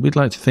kitchen? We'd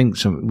like to think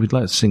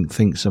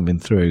something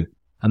through.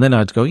 And then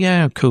I'd go,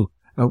 yeah, cool.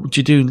 Would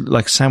you do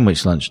like a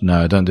sandwich lunch?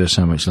 No, I don't do a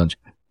sandwich lunch.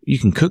 You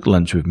can cook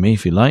lunch with me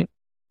if you like.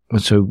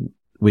 And so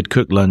we'd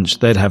cook lunch.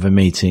 They'd have a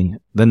meeting.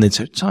 Then they'd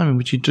say, Simon,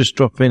 would you just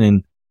drop in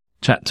and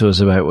chat to us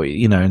about what,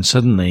 and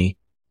suddenly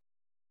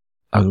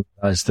I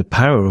realized the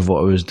power of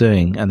what I was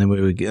doing. And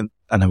then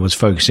and I was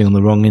focusing on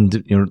the wrong,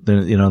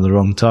 the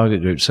wrong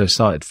target group. So I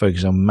started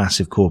focusing on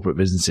massive corporate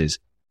businesses.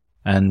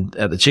 And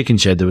at the Chicken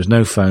Shed, there was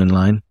no phone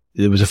line.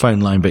 There was a phone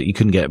line, but you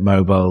couldn't get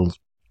mobile,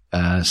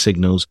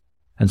 signals.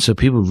 And so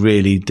people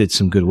really did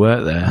some good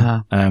work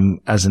there.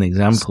 As an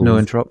example. No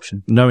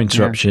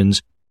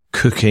interruptions.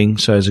 Cooking.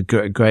 So as a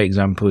great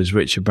example is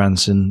Richard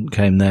Branson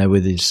came there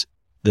with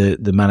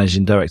the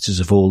managing directors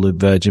of all the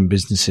Virgin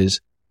businesses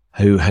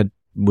who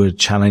were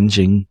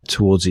challenging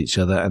towards each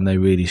other, and they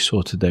really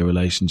sorted their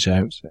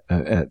relationships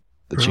at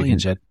the Chicken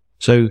Shed.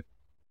 So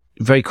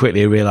very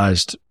quickly I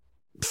realized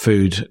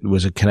food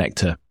was a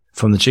connector.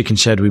 From the Chicken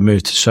Shed, we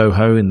moved to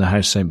Soho in the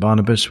House St.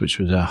 Barnabas, which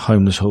was a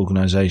homeless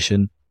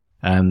organisation,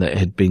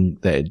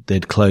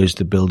 they'd closed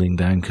the building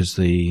down because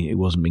it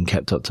wasn't being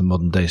kept up to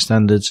modern day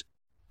standards.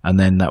 And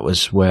then that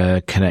was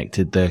where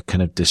connected the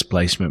kind of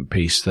displacement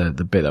piece, the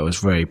bit that I was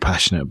very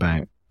passionate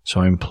about. So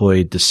I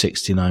employed the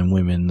 69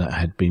 women that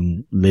had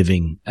been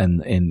living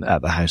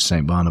at the House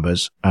St.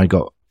 Barnabas. I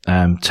got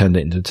turned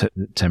it into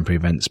temporary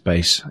event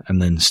space,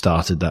 and then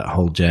started that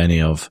whole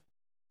journey of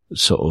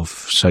sort of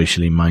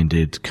socially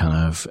minded kind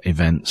of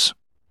events.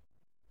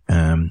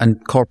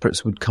 And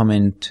corporates would come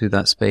into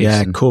that space.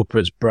 Yeah,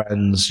 corporates,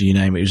 brands, you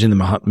name it. It was in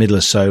the middle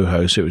of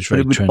Soho, so it was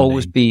very trendy. But it would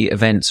always be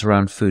events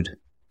around food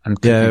and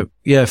cooking.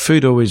 Yeah,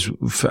 food always,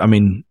 I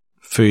mean,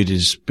 food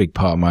is a big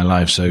part of my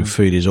life, so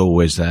food is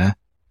always there.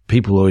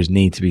 People always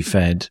need to be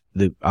fed.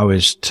 I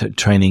was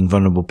training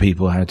vulnerable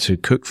people how to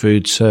cook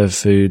food, serve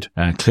food,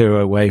 clear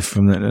away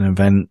from an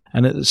event.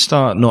 And at the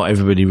start, not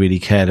everybody really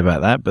cared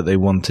about that, but they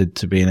wanted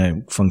to be in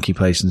a funky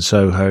place in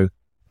Soho.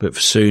 But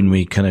soon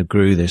we kind of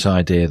grew this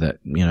idea that,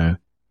 you know,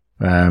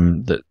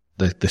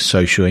 that the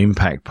social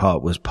impact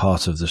part was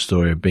part of the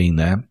story of being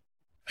there.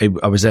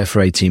 I was there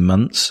for 18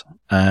 months.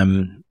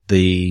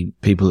 The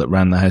people that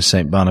ran the House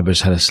St.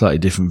 Barnabas had a slightly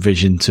different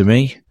vision to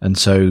me. And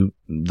so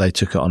they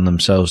took it on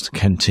themselves to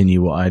continue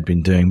what I'd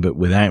been doing, but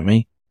without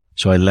me.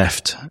 So I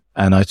left,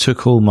 and I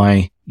took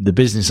the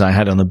business I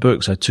had on the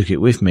books, I took it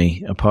with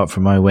me, apart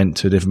from I went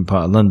to a different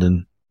part of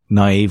London,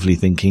 naively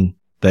thinking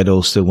they'd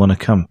all still want to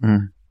come.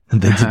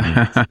 And they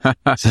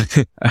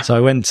didn't. So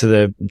I went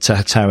to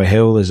Tower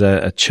Hill. There's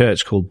a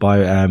church called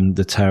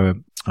the Tower,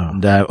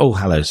 All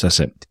Hallows, that's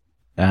it.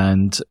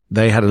 And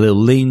they had a little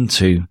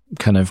lean-to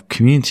kind of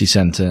community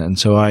centre. And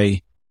so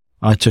I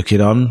took it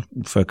on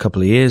for a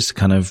couple of years to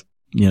kind of,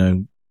 you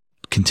know,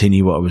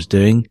 continue what I was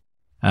doing.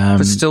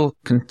 But still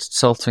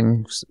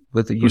consulting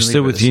with the Unilever. Was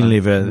still with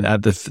Unilever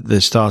at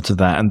the start of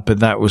that, but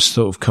that was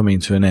sort of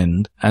coming to an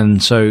end.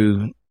 And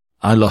so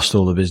I lost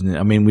all the business.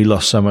 I mean, we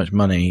lost so much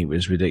money. It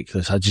was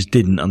ridiculous. I just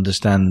didn't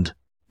understand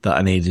that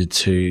I needed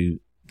to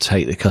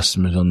take the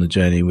customers on the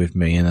journey with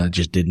me. And I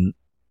didn't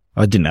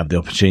have the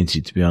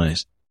opportunity, to be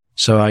honest.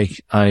 So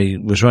I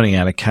was running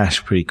out of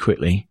cash pretty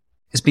quickly.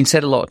 It's been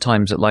said a lot of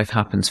times that life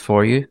happens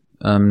for you,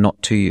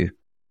 not to you.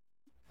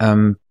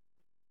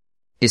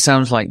 It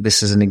sounds like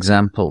this is an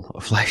example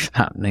of life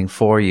happening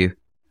for you,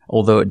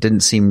 although it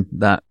didn't seem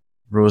that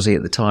rosy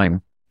at the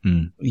time.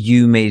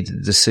 You made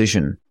the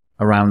decision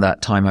around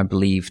that time, I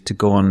believe, to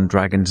go on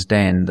Dragon's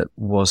Den that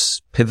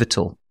was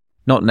pivotal,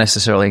 not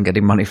necessarily in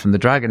getting money from the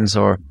dragons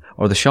or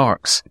the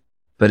sharks,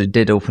 but it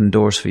did open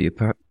doors for you.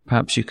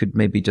 Perhaps you could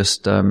maybe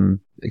just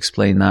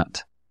explain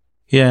that.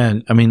 Yeah,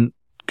 I mean,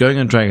 going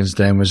on Dragon's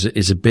Den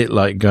is a bit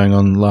like going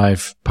on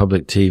live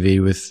public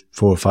TV with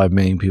 4 or 5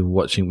 million people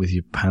watching with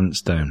your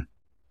pants down.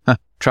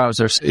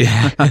 Trousers.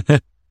 Yeah.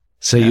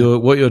 So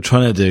what you're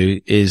trying to do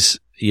is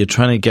you're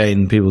trying to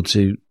gain people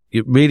to,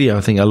 really,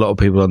 I think a lot of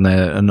people on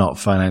there are not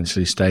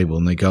financially stable,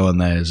 and they go on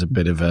there as a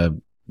bit of a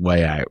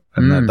way out.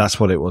 And that's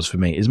what it was for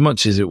me, as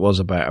much as it was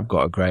about, I've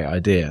got a great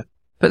idea.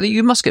 But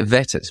you must get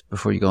vetted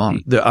before you go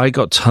on. I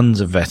got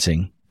tons of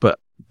vetting, but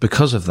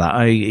because of that,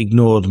 I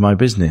ignored my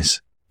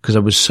business because I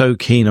was so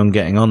keen on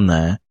getting on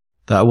there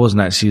that I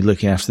wasn't actually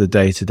looking after the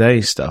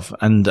day-to-day stuff.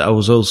 And I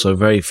was also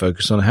very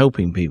focused on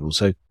helping people.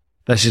 So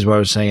this is what I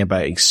was saying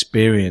about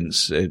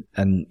experience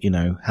and, you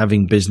know,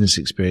 having business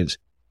experience,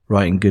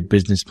 writing good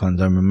business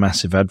plans. I'm a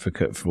massive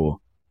advocate for.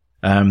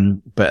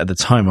 But at the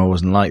time I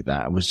wasn't like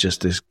that. I was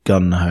just this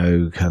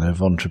gun-ho kind of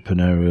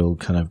entrepreneurial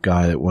kind of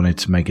guy that wanted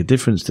to make a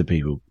difference to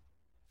people.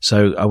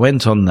 So I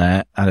went on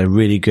there, had a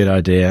really good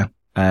idea.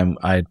 I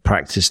had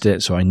practiced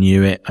it, so I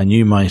knew it. I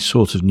knew my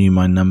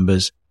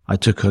numbers. I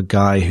took a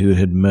guy who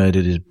had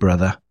murdered his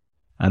brother,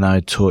 and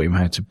I taught him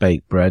how to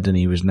bake bread, and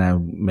he was now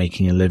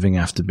making a living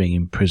after being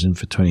in prison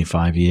for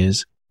 25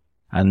 years.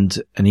 And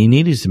he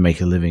needed to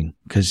make a living,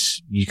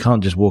 because you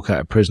can't just walk out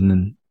of prison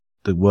and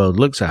the world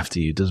looks after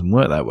you. It doesn't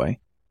work that way.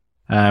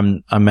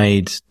 I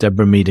made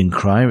Deborah Meaden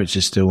cry, which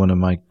is still one of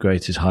my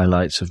greatest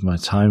highlights of my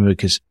time,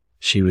 because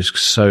she was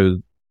so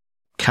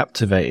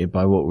captivated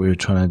by what we were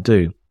trying to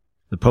do.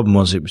 The problem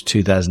was it was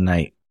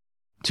 2008.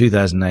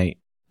 2008,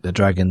 the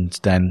Dragon's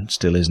Den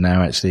still is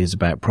now, actually, is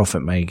about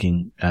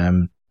profit-making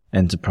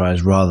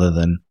enterprise rather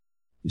than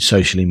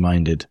socially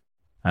minded.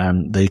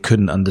 They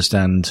couldn't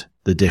understand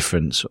the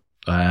difference.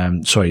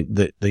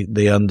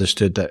 They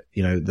understood that,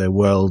 you know, their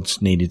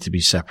worlds needed to be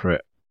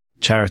separate.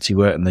 Charity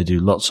work, and they do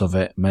lots of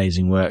it,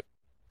 amazing work,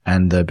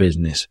 and their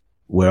business,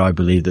 where I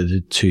believe that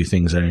the two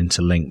things are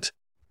interlinked.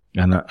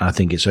 And I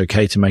think it's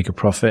okay to make a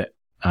profit.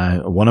 I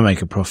want to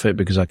make a profit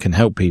because I can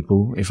help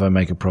people if I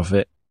make a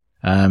profit.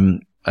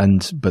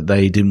 But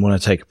they didn't want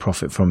to take a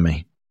profit from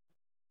me.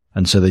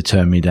 And so they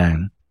turned me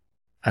down.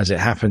 As it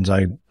happens,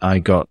 I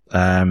got,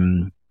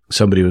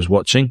 somebody was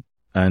watching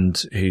and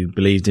who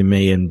believed in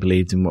me and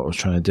believed in what I was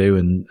trying to do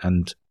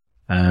and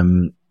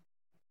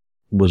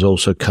was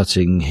also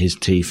cutting his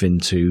teeth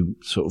into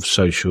sort of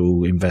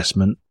social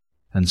investment.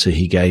 And so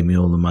he gave me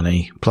all the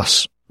money,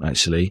 plus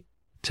actually,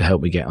 to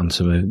help me get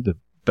onto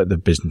the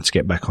business,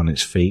 get back on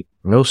its feet.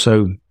 I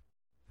also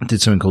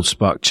did something called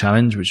Spark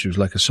Challenge, which was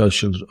like a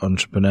social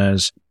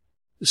entrepreneurs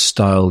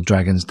style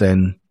Dragon's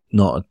Den,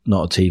 not a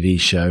TV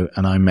show.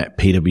 And I met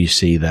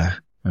PwC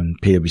there. And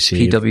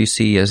PwC.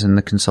 PwC as in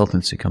the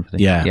consultancy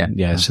company.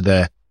 Yeah. So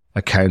they're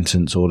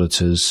accountants,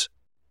 auditors,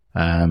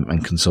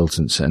 and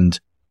consultants. And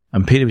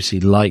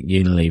PwC, like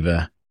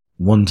Unilever,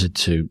 wanted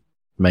to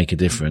make a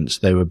difference.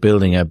 They were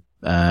building a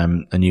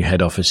new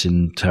head office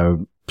in Tower,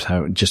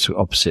 just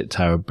opposite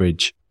Tower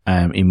Bridge,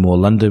 in More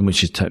London,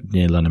 which is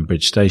near London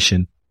Bridge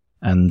Station.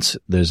 And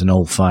there's an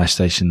old fire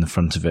station in the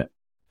front of it.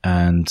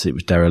 And it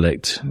was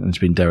derelict, and it's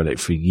been derelict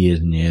for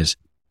years and years.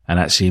 And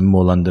actually in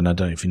More London, I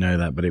don't know if you know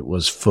that, but it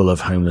was full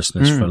of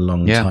homelessness for a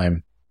long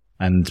time.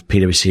 And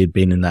PwC had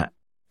been in that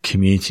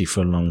community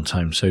for a long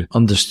time. So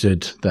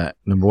understood that,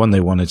 number one, they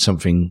wanted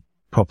something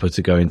proper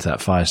to go into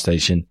that fire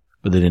station,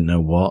 but they didn't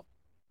know what.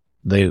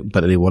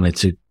 But they wanted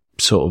to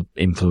sort of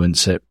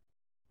influence it.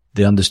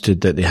 They understood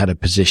that they had a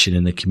position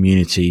in the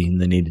community and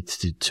they needed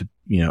to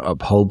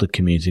uphold the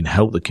community and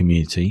help the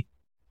community.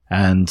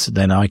 And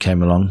then I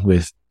came along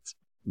with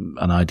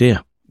an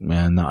idea.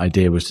 And that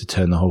idea was to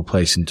turn the whole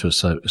place into a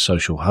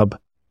social hub.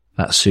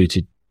 That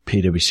suited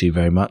PwC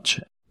very much.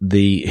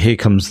 Here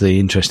comes the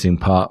interesting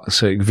part.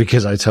 So,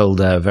 because I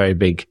told a very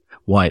big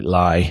white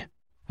lie,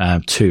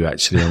 two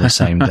actually on the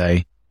same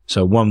day.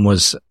 So one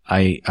was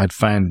I'd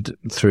found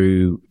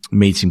through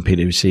meeting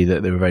PwC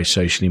that they were very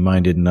socially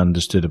minded and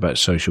understood about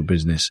social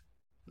business.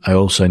 I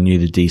also knew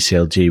the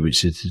DCLG,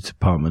 which is the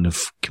Department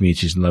of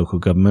Communities and Local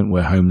Government,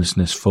 where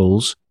homelessness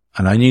falls.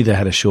 And I knew they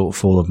had a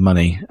shortfall of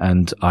money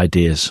and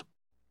ideas.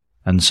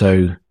 And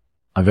so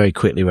I very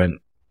quickly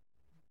went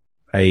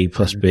A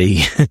plus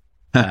B.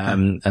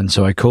 And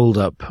so I called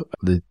up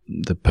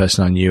the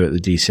person I knew at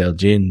the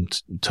DCLG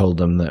and told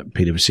them that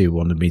PwC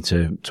wanted me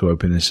to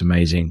open this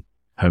amazing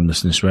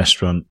homelessness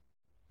restaurant.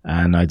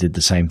 And I did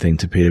the same thing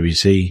to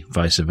PwC,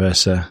 vice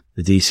versa.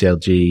 The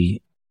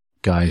DCLG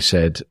guy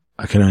said,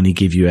 I can only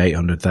give you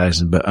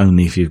 800,000, but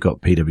only if you've got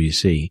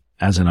PwC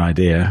as an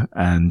idea.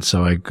 And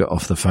so I got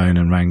off the phone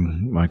and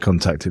rang my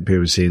contact at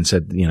PwC and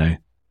said,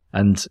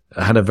 and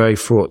I had a very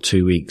fraught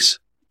 2 weeks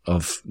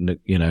of, and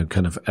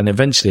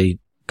eventually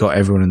got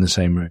everyone in the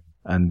same room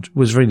and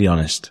was really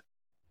honest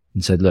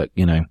and said, look,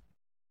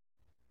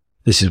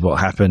 this is what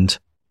happened,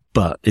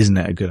 but isn't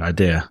it a good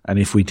idea? And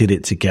if we did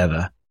it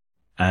together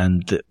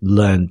and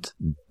learned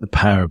the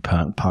power of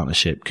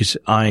partnership, because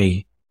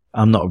I'm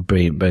not a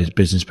brilliant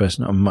business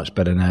person. I'm much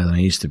better now than I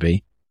used to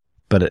be,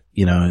 but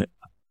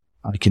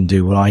I can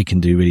do what I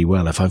can do really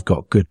well if I've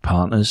got good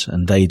partners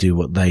and they do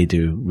what they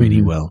do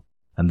really well.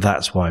 And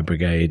that's why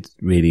Brigade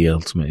really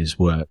ultimately is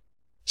work.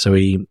 So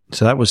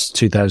that was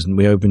 2000.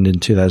 We opened in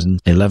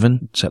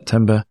 2011,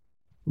 September.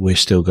 We're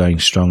still going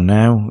strong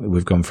now.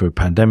 We've gone through a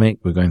pandemic.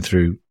 We're going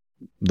through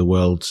the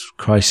world's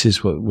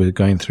crisis, what we're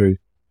going through.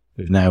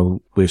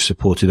 We've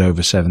supported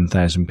over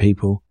 7,000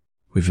 people.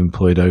 We've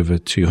employed over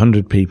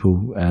 200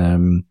 people,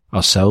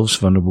 ourselves,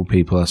 vulnerable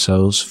people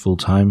ourselves, full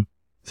time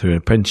through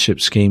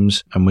apprenticeship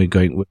schemes. And we're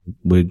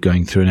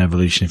going through an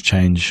evolution of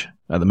change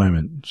at the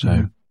moment.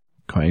 So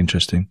quite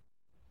interesting.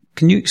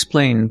 Can you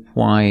explain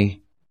why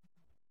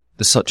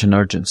there's such an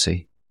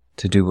urgency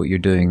to do what you're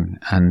doing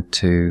and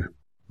to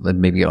then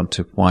maybe get on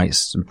to why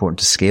it's important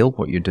to scale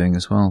what you're doing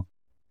as well?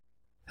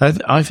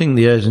 I think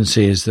the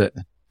urgency is that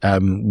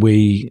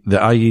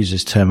I use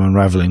this term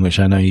unraveling, which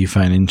I know you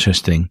find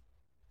interesting.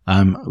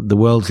 The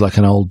world's like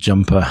an old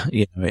jumper.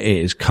 It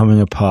is coming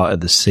apart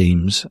at the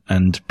seams,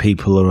 and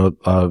people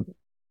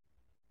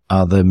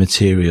are the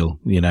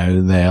material.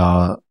 They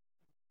are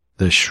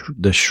the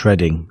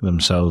shredding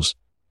themselves,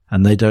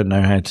 and they don't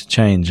know how to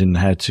change and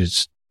how to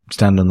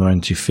stand on their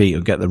own 2 feet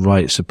or get the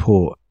right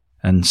support.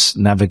 And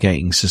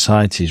navigating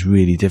society is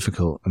really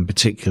difficult, and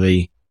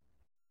particularly,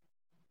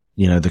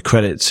 the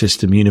credit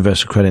system,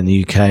 universal credit in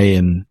the UK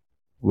and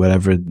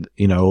whatever,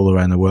 all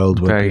around the world.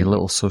 Very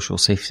little social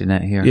safety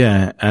net here.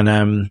 Yeah.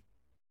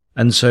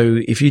 And so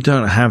if you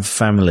don't have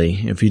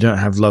family, if you don't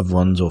have loved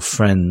ones or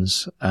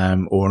friends,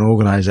 or an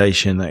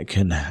organization that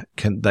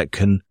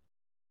can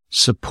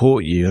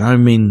support you. And I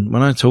mean,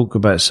 when I talk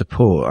about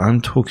support,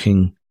 I'm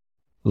talking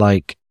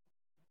like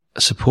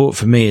support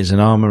for me is an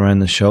arm around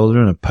the shoulder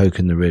and a poke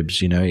in the ribs.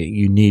 You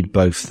need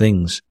both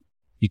things.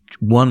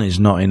 One is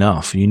not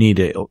enough. You need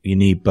it. You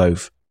need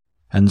both.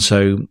 And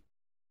so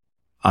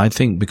I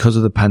think because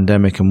of the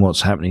pandemic and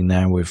what's happening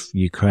now with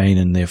Ukraine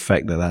and the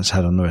effect that that's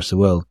had on the rest of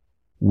the world,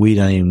 we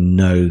don't even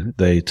know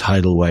the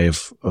tidal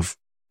wave of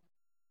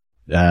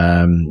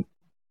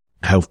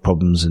health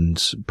problems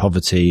and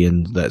poverty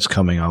and that's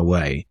coming our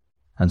way.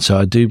 And so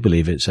I do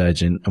believe it's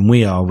urgent, and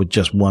we are with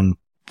just one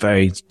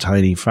very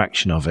tiny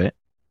fraction of it.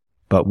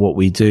 But what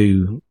we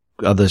do,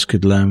 others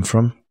could learn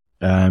from,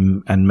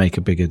 and make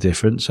a bigger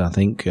difference. I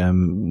think,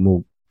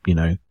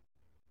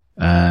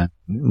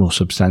 more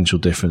substantial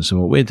difference than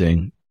what we're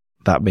doing.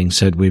 That being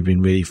said, we've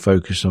been really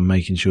focused on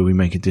making sure we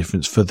make a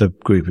difference for the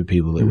group of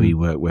people that we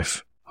work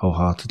with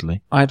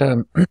wholeheartedly. I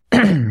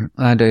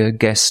had a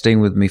guest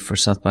staying with me for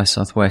South by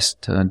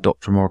Southwest,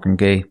 Dr. Morgan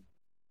Gay.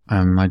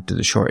 I did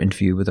a short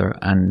interview with her,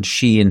 and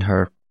she, in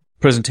her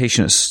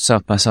presentation at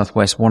South by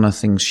Southwest, one of the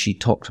things she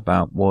talked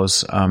about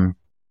was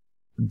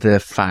the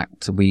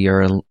fact that we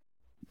are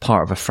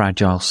part of a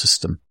fragile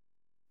system.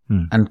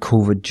 And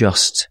COVID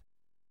just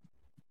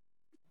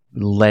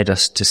led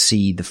us to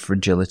see the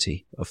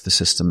fragility of the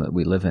system that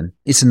we live in.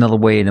 It's another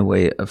way, in a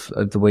way, of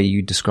the way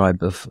you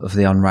describe of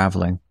the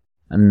unraveling.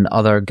 And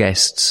other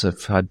guests have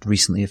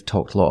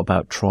talked a lot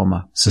about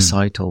trauma,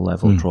 societal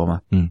level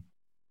trauma,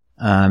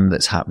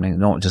 that's happening.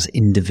 Not just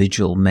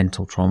individual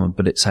mental trauma,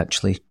 but it's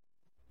actually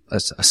a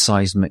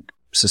seismic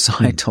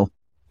societal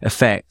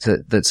effect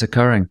that's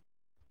occurring.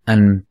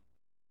 And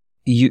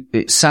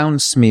it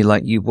sounds to me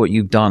like what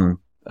you've done,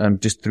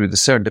 just through the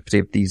serendipity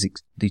of these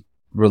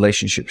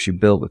relationships you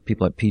built with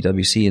people like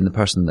PwC and the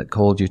person that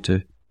called you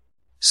to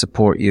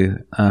support you,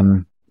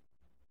 in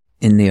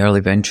the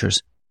early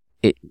ventures.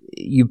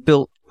 You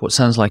built what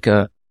sounds like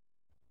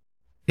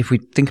if we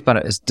think about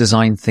it as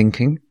design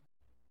thinking,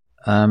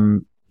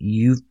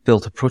 you've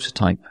built a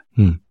prototype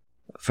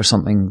for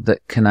something that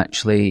can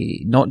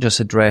actually not just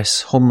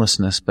address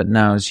homelessness, but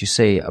now, as you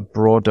say, a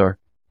broader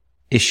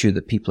issue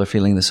that people are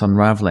feeling, this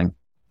unraveling.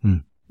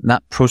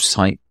 That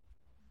prototype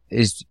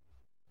is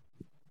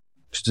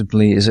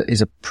presumably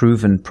is a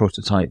proven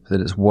prototype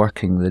that is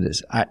working, that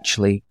is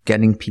actually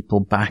getting people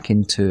back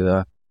into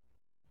a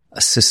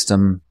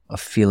system of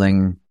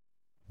feeling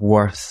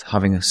worth,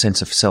 having a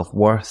sense of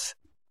self-worth,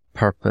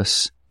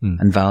 purpose,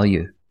 and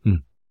value.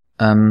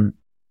 Where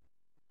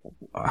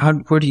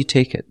do you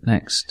take it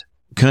next?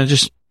 Can I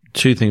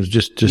two things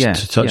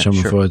to touch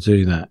on before I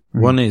do that?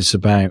 One is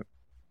about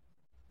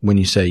when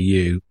you say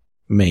you,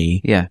 me,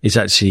 it's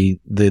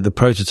actually the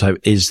prototype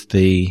is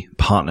the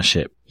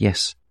partnership.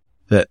 Yes.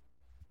 That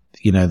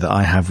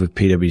I have with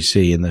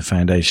PwC and the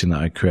foundation that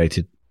I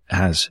created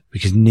has,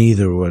 because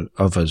neither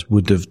of us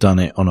would have done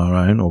it on our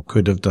own or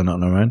could have done it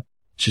on our own.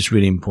 It's just a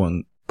really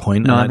important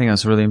point. No, I think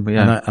that's really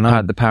important. Yeah. And I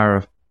had the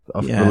power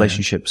of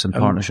relationships and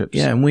partnerships.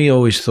 And we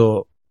always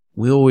thought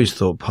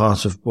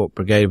part of what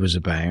Brigade was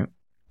about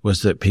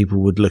was that people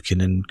would look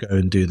in and go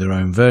and do their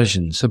own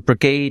versions. So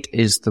Brigade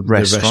is the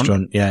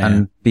restaurant,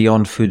 and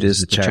Beyond Food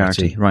is the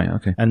charity. Right,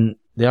 okay. And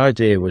the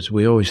idea was,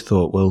 we always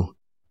thought, well,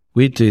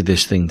 we'd do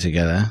this thing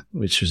together,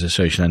 which was a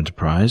social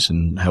enterprise,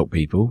 and help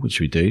people, which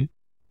we do,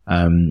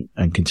 and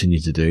continue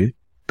to do.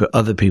 But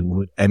other people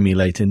would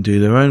emulate and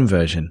do their own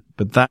version.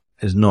 But that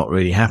is not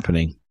really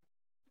happening.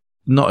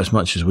 Not as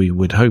much as we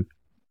would hope.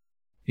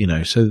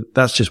 So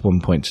that's just one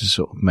point to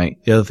sort of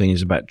make. The other thing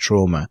is about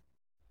trauma.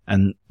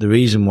 And the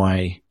reason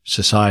why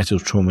societal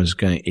trauma is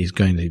going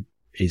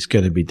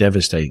to be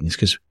devastating is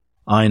because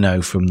I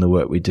know from the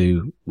work we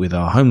do with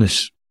our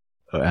homeless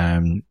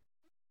trainees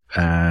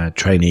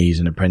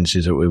and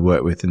apprentices that we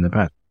worked with in the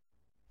past,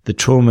 the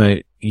trauma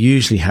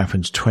usually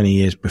happens 20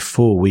 years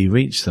before we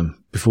reach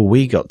them, before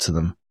we got to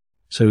them.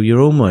 So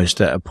you're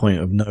almost at a point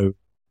of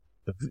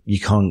you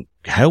can't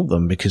help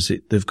them because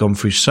they've gone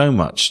through so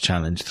much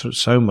challenge,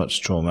 so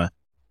much trauma,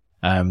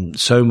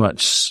 so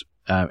much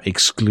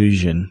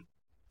exclusion,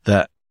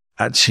 that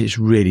actually it's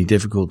really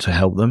difficult to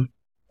help them.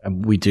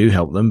 And we do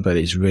help them, but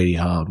it's really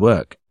hard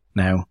work.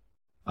 Now,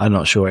 I'm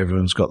not sure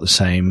everyone's got the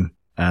same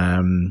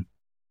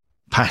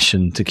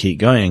passion to keep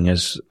going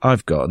as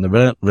I've got, and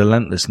the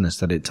relentlessness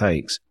that it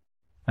takes.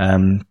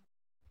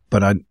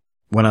 But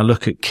when I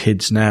look at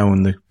kids now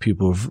and the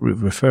people of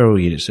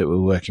referral units that we're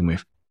working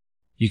with,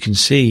 you can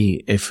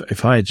see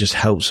if I had just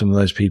helped some of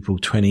those people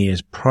 20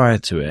 years prior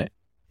to it,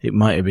 it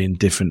might have been a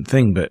different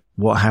thing. But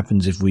what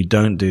happens if we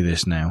don't do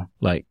this now?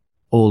 Like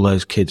all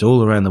those kids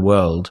all around the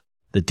world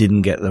that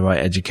didn't get the right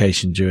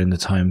education during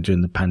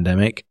the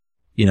pandemic.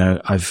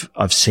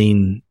 I've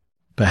seen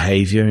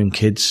behavior in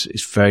kids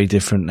is very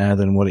different now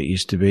than what it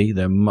used to be.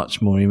 They're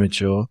much more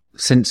immature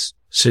since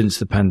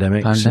the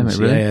pandemic.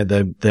 Really? Yeah,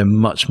 they're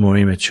much more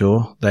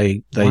immature.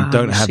 They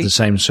don't have the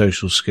same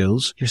social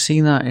skills. You're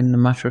seeing that in a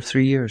matter of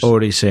 3 years.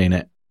 Already seeing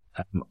it.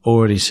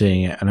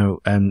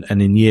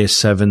 And in year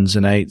 7s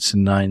and 8s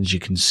and 9s, you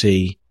can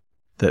see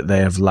that they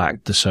have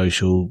lacked the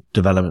social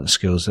development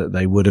skills that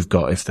they would have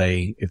got if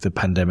the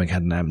pandemic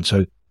hadn't happened.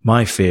 So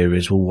my fear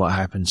is, well, what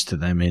happens to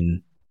them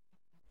in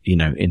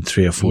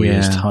 3 or 4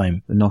 years'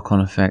 time? The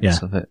knock-on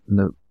effects of it.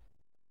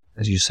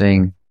 As you're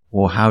saying,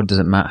 well, how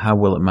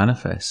will it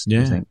manifest? Yeah.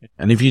 Do you think?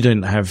 And if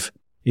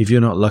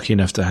you're not lucky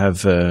enough to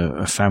have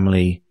a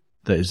family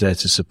that is there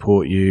to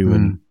support you,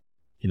 and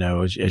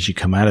as you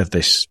come out of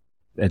this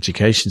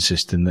education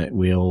system that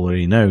we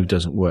already know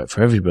doesn't work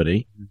for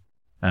everybody,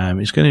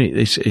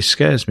 it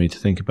scares me to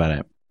think about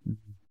it.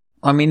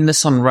 I mean,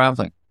 this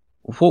unraveling,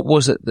 what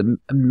was it that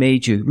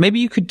made you? Maybe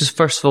you could just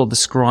first of all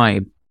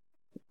describe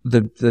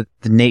the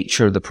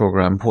nature of the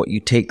program, what you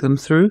take them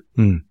through.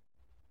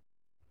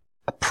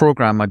 A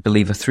program, I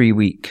believe, a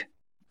 3-week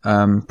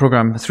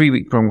program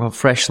called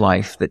Fresh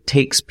Life that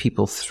takes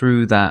people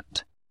through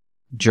that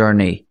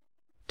journey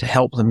to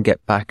help them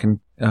get back and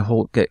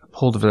get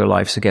hold of their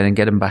lives again and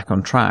get them back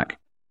on track.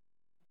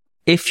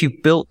 If you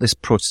built this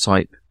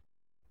prototype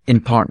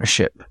in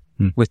partnership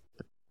with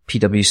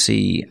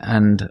PwC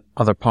and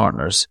other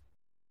partners,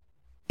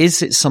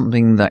 is it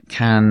something that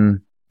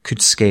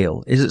could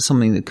scale? Is it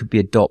something that could be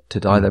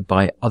adopted either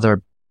by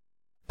other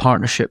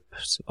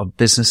partnerships of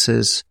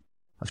businesses,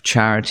 of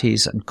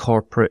charities and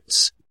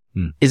corporates?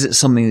 Is it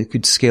something that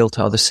could scale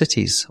to other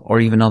cities or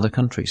even other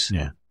countries?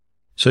 Yeah.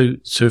 So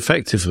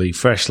effectively,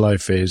 Fresh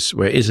Life is a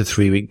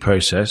 3-week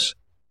process.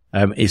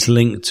 It's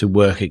linked to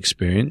work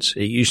experience.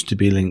 It used to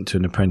be linked to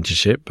an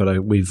apprenticeship,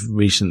 but we've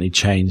recently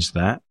changed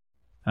that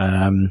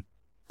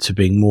to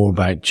being more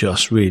about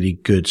just really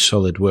good,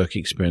 solid work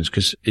experience.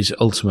 Because it's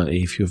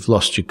ultimately, if you've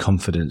lost your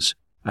confidence,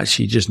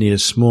 actually you just need a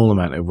small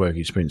amount of work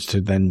experience to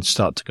then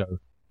start to go,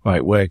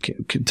 right,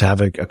 to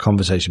have a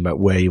conversation about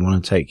where you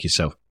want to take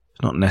yourself.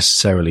 It's not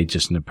necessarily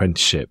just an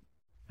apprenticeship.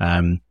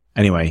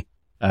 Anyway,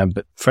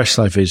 but Fresh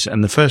Life is,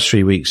 and the first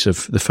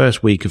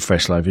week of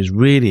Fresh Life is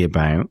really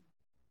about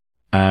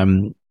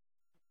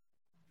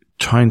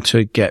trying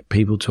to get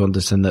people to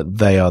understand that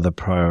they are the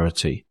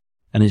priority.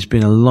 And it's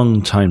been a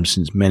long time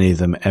since many of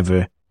them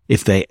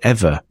if they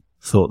ever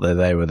thought that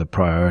they were the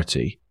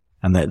priority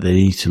and that they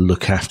need to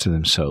look after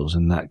themselves.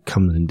 And that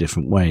comes in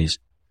different ways.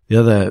 The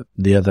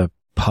other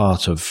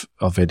part of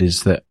it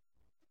is that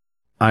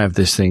I have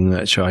this thing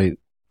that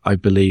I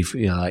believe,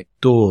 like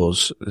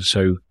doors.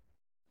 So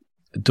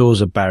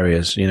doors are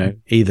barriers,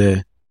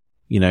 either,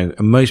 and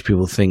most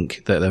people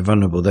think that they're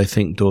vulnerable. They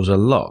think doors are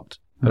locked.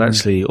 But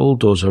actually, all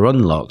doors are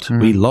unlocked.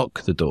 We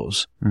lock the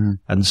doors.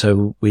 And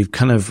so we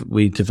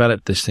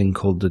developed this thing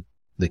called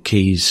the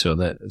keys to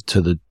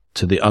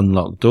the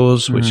unlocked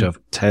doors, which are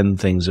 10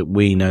 things that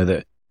we know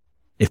that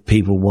if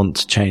people want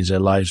to change their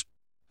lives,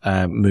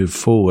 move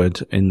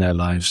forward in their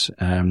lives,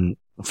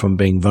 from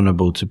being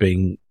vulnerable to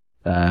being,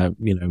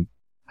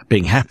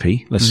 being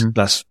happy.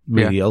 That's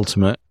really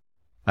ultimate.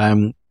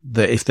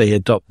 That if they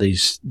adopt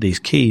these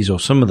keys or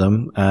some of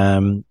them,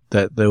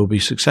 that they will be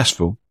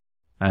successful.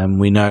 And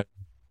we know,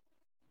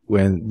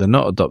 when they're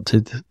not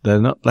adopted,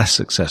 they're not less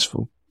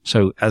successful.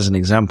 So as an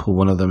example,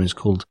 one of them is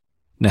called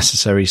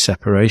necessary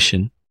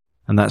separation.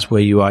 And that's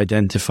where you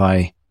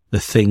identify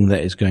the thing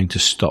that is going to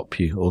stop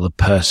you, or the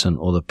person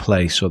or the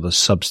place or the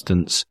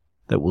substance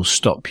that will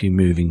stop you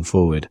moving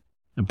forward.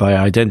 And by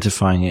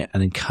identifying it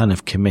and then kind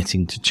of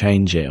committing to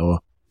change it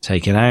or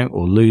take it out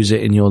or lose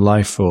it in your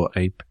life for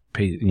a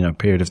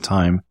period of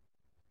time,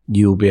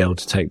 you'll be able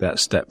to take that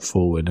step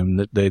forward.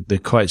 And they're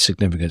quite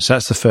significant. So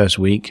that's the first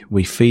week.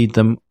 We feed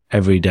them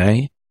every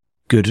day,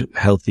 good,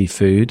 healthy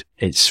food.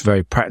 It's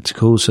very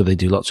practical. So they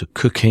do lots of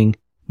cooking,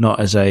 not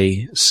as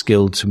a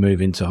skill to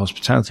move into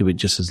hospitality, but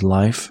just as a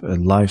life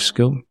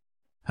skill.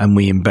 And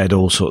we embed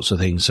all sorts of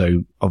things.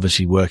 So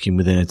obviously working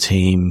within a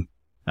team,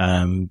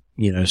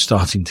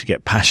 starting to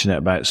get passionate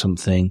about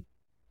something.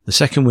 The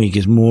second week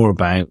is more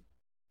about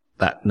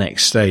that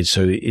next stage.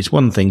 So it's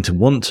one thing to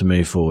want to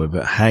move forward,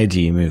 but how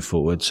do you move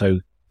forward?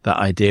 So that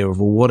idea of,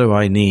 well, what do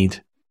I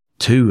need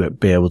to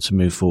be able to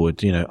move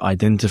forward,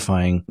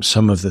 identifying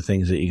some of the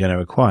things that you're going to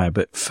require.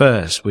 But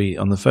first,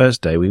 on the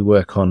first day, we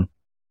work on,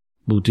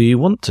 well, do you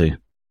want to?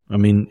 I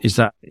mean, it's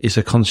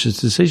a conscious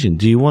decision.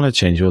 Do you want to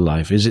change your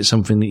life? Is it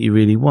something that you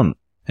really want?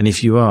 And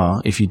if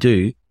you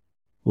do,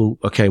 well,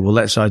 okay, well,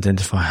 let's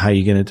identify how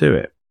you're going to do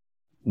it.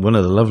 One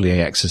of the lovely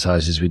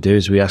exercises we do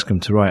is we ask them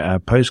to write a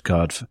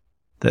postcard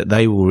that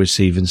they will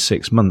receive in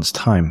 6 months'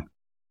 time.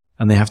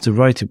 And they have to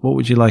write it. What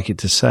would you like it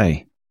to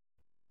say?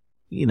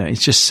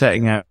 It's just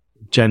setting out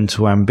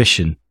gentle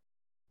ambition.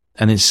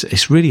 And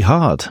it's really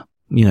hard,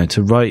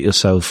 to write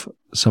yourself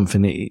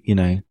something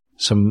that,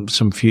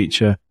 some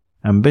future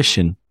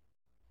ambition.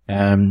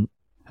 And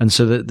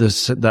so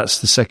that's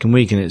the second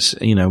week. And it's,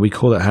 we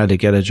call it how to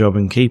get a job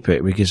and keep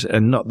it,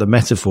 and not the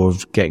metaphor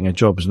of getting a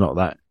job is not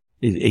that.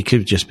 It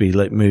could just be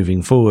like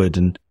moving forward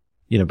and,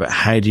 but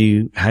how do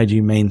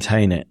you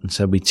maintain it? And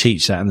so we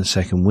teach that in the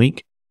second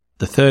week.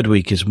 The third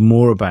week is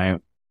more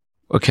about,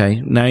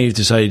 okay, now you've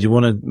decided you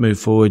want to move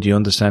forward. You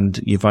understand,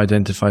 you've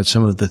identified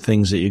some of the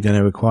things that you're going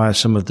to require,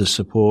 some of the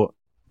support.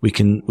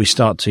 We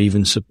start to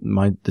even,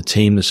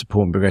 the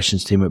support and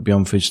progressions team at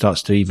Beyond Food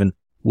starts to even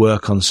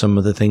work on some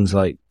of the things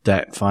like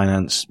debt,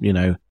 finance,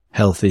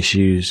 health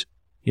issues,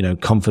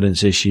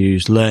 confidence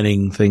issues,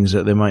 learning things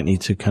that they might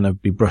need to kind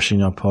of be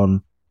brushing up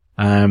on.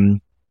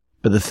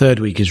 But the third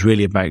week is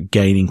really about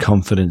gaining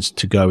confidence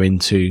to go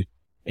into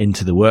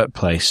the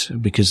workplace,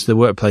 because the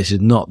workplace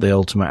is not the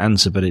ultimate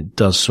answer, but it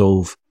does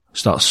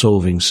start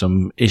solving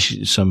some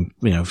issues,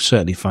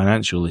 certainly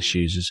financial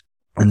issues.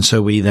 And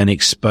so we then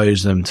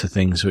expose them to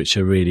things which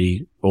are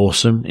really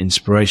awesome,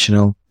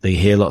 inspirational. They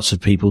hear lots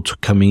of people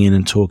coming in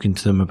and talking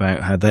to them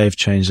about how they've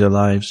changed their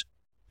lives,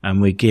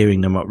 and we're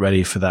gearing them up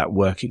ready for that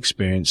work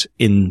experience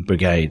in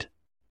Brigade.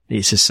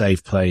 It's a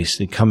safe place.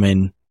 They come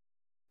in,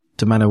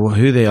 no matter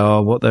who they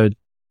are, what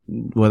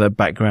their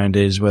background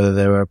is, whether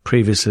they're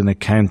previously an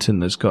accountant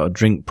that's got a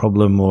drink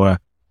problem, or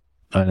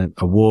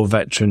a war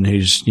veteran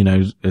who's,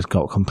 has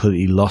got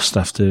completely lost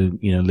after,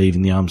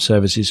 leaving the armed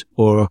services,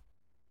 or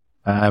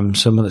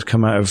someone that's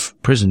come out of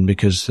prison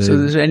because... So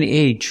there's any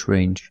age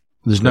range?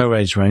 There's no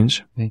age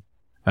range. Okay.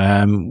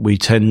 We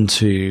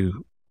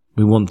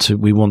want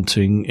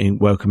to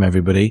welcome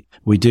everybody.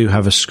 We do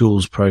have a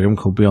schools program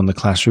called Beyond the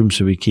Classroom,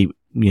 so we keep,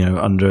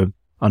 under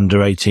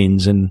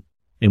 18s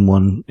in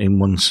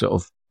one sort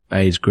of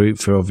age group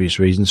for obvious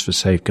reasons, for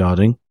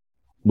safeguarding.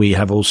 We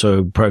have also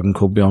a program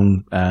called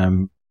Beyond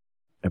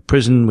a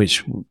prison,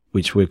 which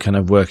we're kind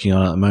of working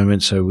on at the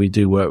moment. So we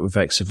do work with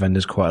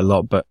ex-offenders quite a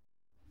lot, but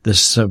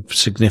there's a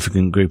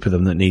significant group of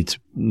them that need,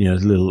 a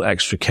little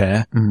extra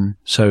care. Mm-hmm.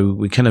 So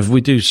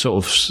we do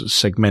sort of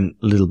segment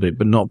a little bit,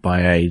 but not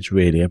by age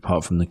really,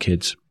 apart from the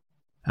kids.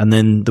 And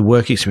then the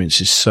work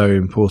experience is so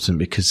important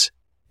because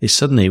it's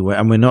suddenly,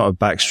 and we're not a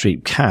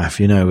backstreet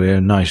cafe, we're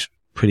a nice,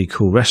 pretty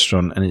cool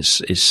restaurant, and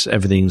it's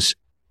everything's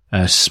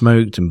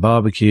smoked and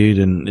barbecued,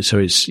 and so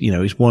it's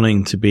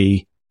wanting to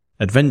be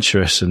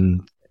adventurous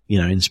and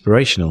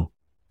inspirational.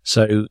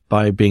 So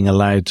by being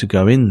allowed to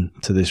go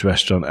into this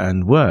restaurant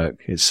and work,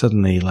 it's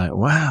suddenly like,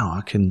 wow,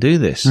 I can do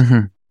this.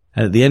 Mm-hmm.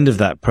 And at the end of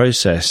that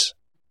process,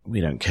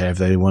 we don't care if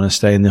they want to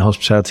stay in the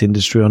hospitality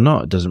industry or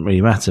not. It doesn't really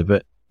matter.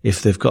 But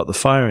if they've got the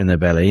fire in their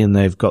belly and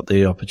they've got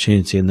the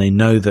opportunity and they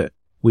know that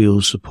we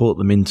will support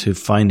them into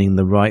finding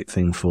the right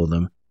thing for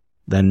them,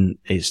 then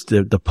it's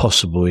the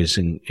possible is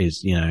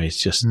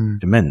just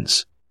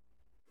immense.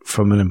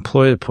 From an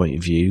employer point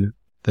of view,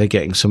 they're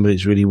getting somebody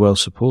that's really well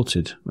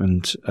supported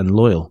and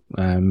loyal,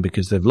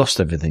 because they've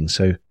lost everything.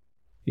 So,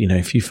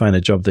 if you find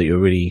a job that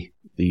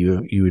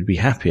you would be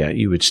happy at,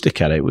 you would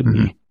stick at it, wouldn't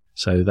you?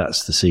 So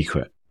that's the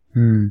secret.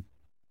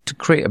 To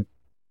create a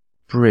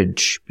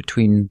bridge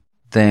between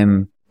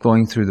them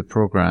going through the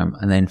program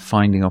and then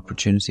finding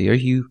opportunity, are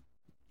you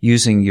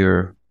using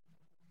your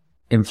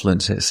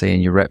influence, let's say,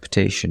 and your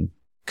reputation?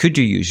 Could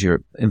you use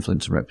your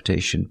influence and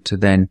reputation to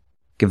then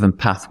give them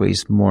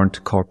pathways more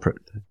into corporate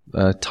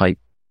type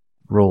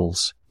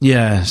roles?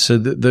 Yeah. So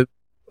the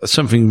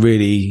something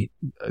really,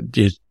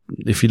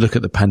 if you look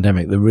at the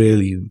pandemic, the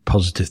really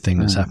positive thing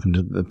that's happened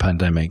at the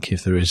pandemic,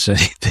 if there is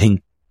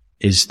anything,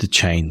 is the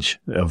change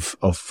of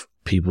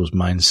people's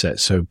mindset.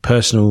 So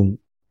personal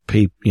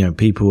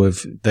people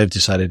they've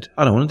decided,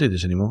 I don't want to do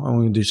this anymore. I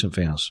want to do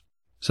something else.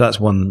 So that's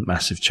one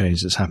massive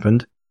change that's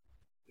happened.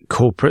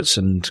 Corporates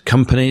and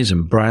companies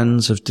and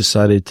brands have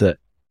decided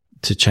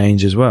to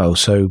change as well.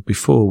 So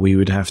before we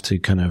would have to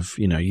kind of,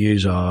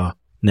 use our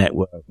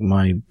network,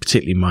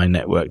 particularly my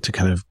network, to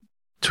kind of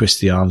twist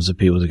the arms of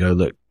people to go,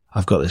 look,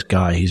 I've got this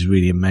guy. He's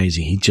really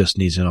amazing. He just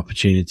needs an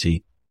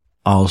opportunity.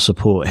 I'll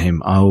support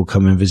him. I will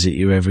come and visit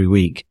you every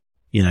week.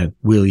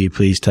 Will you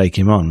please take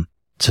him on?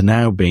 To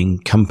now being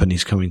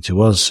companies coming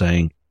to us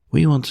saying,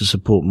 we want to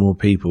support more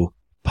people,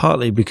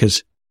 partly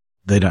because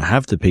they don't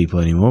have the people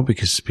anymore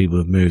because people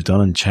have moved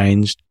on and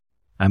changed,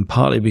 and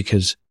partly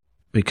because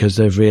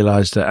they've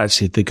realized that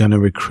actually if they're going to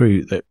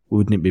recruit, that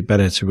wouldn't it be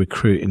better to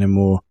recruit in a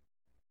more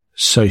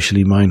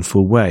socially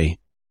mindful way?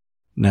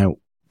 Now,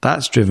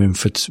 that's driven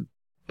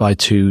by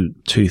two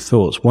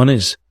thoughts. One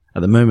is,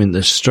 at the moment,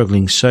 they're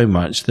struggling so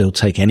much, they'll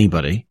take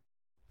anybody.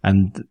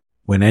 And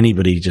when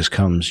anybody just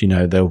comes,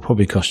 they'll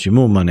probably cost you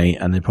more money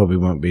and they probably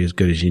won't be as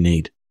good as you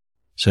need.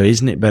 So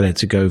isn't it better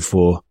to go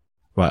for,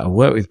 right, I'll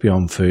work with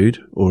Beyond Food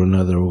or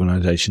another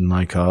organization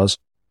like ours.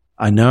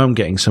 I know I'm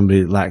getting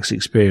somebody that lacks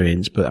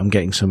experience, but I'm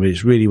getting somebody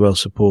that's really well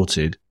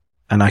supported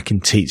and I can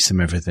teach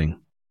them everything.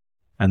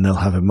 And they'll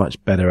have a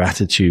much better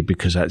attitude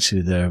because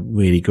actually they're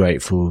really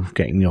grateful for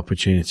getting the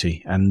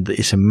opportunity. And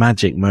it's a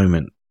magic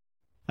moment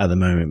at the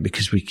moment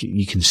because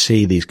you can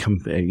see these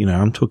companies,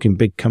 I'm talking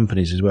big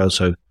companies as well.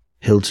 So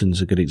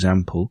Hilton's a good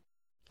example.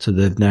 So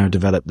they've now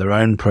developed their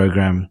own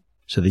program.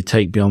 So they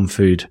take Beyond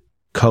Food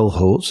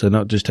cohorts. They're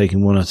not just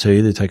taking one or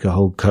two. They take a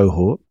whole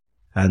cohort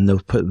and they'll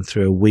put them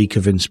through a week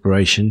of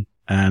inspiration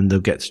and they'll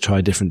get to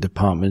try different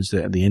departments.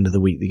 At the end of the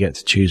week, they get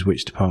to choose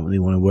which department they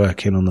want to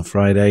work in on the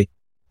Friday.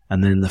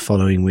 And then the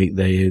following week,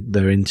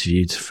 they're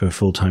interviewed for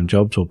full-time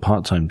jobs or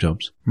part-time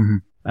jobs. Mm-hmm.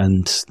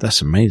 And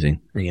that's amazing,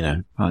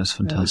 That's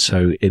fantastic.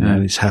 So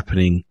it's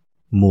happening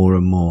more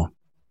and more.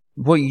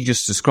 What you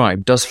just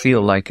described does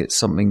feel like it's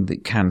something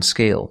that can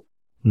scale.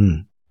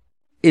 Mm.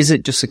 Is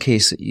it just a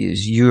case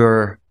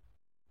that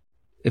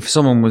if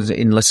someone was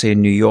in, let's say,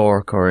 in New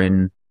York or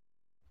in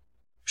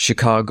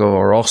Chicago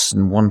or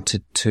Austin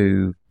wanted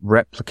to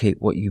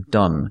replicate what you've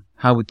done,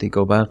 how would they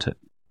go about it?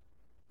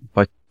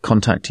 By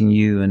contacting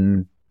you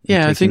and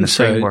I think the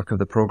framework of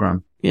the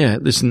program? Yeah,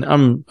 listen,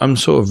 I'm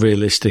sort of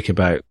realistic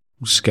about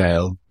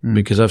scale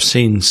because I've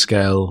seen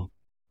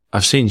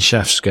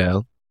chef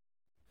scale,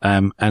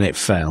 and it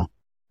fell,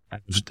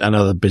 and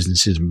other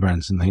businesses and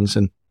brands and things.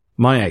 And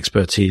my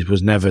expertise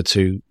was never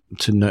to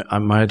know.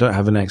 I don't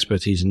have an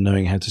expertise in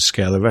knowing how to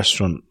scale a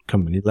restaurant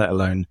company, let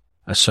alone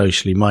a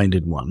socially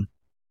minded one,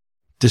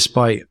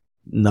 despite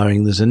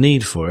knowing there's a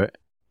need for it.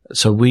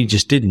 So we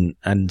just didn't.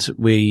 And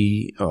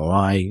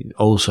I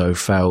also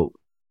felt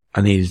I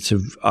needed to,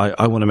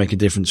 I want to make a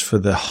difference for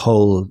the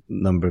whole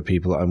number of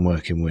people that I'm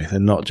working with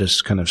and not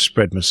just kind of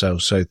spread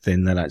myself so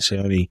thin that actually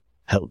only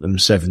help them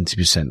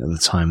 70% of the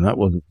time. That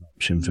wasn't an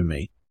option for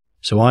me.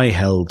 So I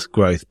held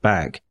growth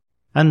back.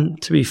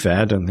 And to be fair,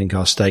 I don't think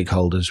our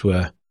stakeholders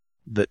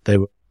they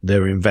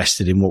were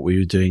invested in what we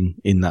were doing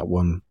in that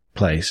one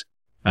place.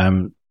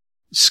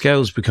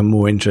 Scale's become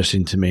more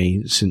interesting to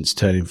me since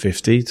turning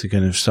 50 to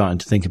kind of starting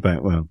to think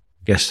about,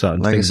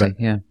 starting to think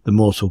about the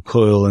mortal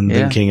coil and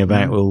thinking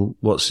about,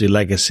 what's the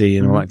legacy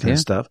and all that kind of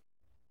stuff.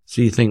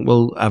 So you think,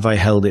 have I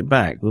held it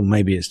back? Well,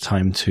 maybe it's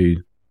time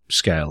to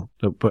scale.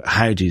 But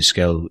how do you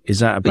scale? Is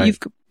that about...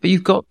 But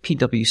you've got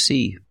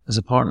PwC as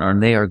a partner,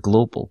 and they are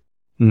global.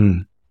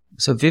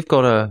 So if you've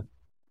got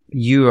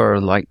you are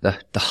like the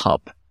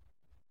hub,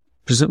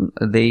 presume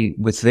they,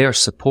 with their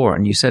support,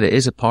 and you said it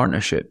is a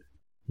partnership,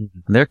 and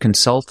they're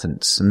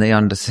consultants, and they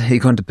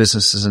go into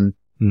businesses and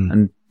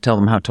tell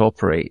them how to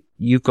operate.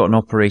 You've got an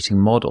operating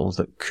model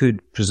that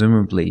could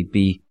presumably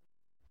be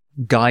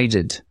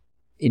guided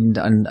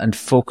and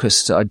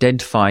focused to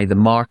identify the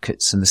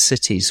markets and the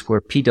cities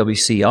where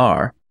PwC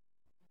are,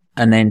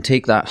 and then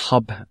take that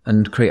hub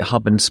and create a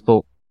hub and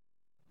spoke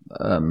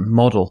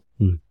model,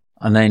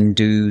 and then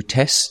do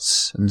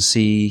tests and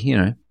see,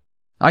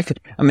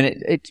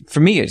 for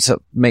me, it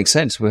makes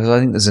sense, because I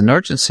think there's an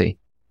urgency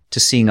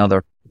to seeing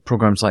other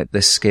programs like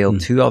this scale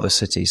to other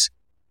cities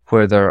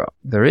where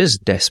there is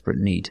desperate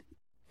need.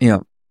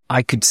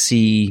 I could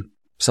see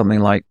something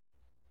like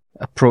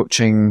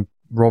approaching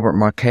Robert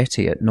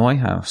Marchetti at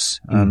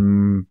Neuhaus,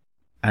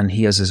 and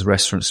he has his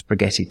restaurant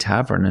Spaghetti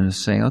Tavern, and is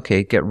saying,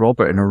 okay, get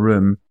Robert in a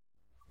room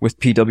with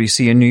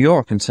PwC in New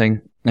York and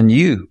saying, and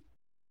you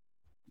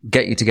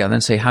get you together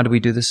and say, how do we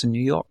do this in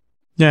New York?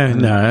 Yeah,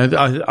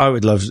 no, I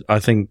would love, I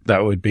think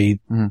that would be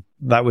in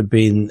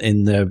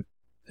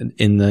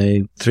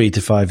the 3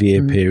 to 5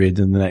 year period,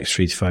 in the next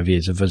 3 to 5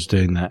 years of us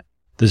doing that.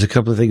 There's a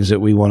couple of things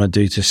that we want to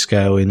do to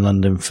scale in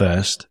London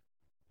first.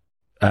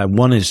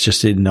 One is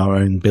just in our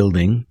own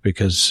building,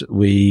 because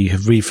we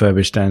have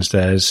refurbished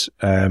downstairs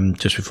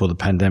just before the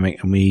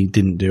pandemic, and we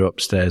didn't do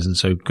upstairs, and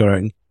so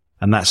growing,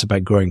 and that's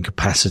about growing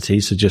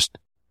capacity. So just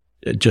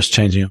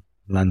changing our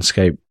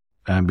landscape,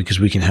 because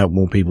we can help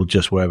more people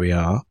just where we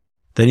are.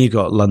 Then you've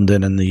got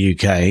London and the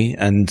UK,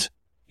 and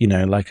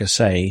like I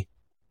say,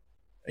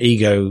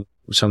 ego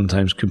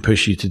sometimes can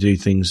push you to do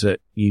things that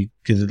you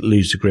could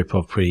lose the grip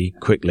of pretty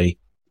quickly.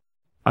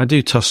 I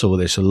do tussle with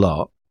this a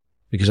lot,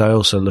 because I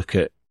also look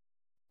at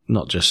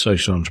not just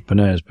social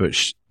entrepreneurs, but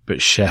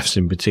chefs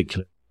in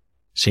particular,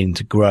 seem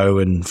to grow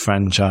and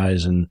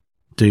franchise and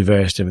do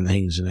various different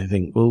things. And I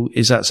think, well,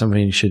 is that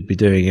something you should be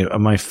doing?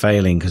 Am I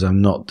failing because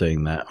I'm not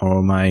doing that? Or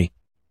am I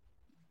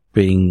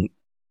being,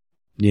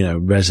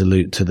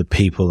 resolute to the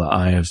people that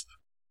I have,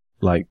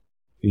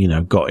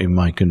 got in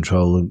my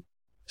control? And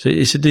so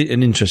it's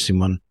an interesting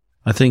one.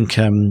 I think,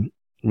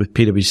 with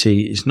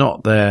PwC, it's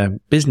not their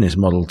business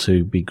model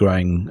to be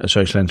growing a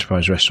social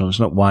enterprise restaurant. It's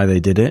not why they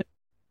did it.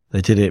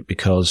 They did it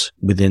because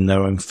within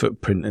their own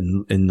footprint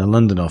in the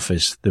London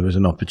office, there was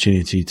an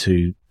opportunity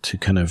to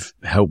kind of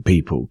help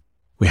people.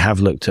 We have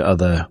looked at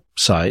other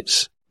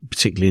sites,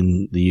 particularly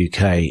in the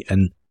UK,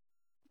 and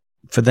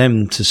for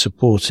them to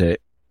support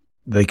it,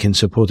 they can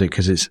support it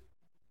because it's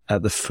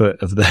at the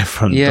foot of their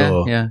front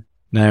door. Yeah.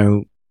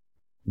 Now,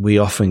 we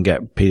often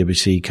get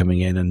PwC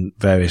coming in and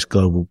various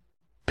global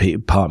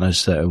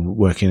partners that are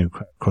working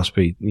across,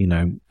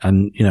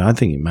 and I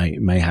think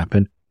it may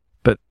happen.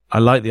 But I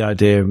like the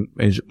idea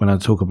is when I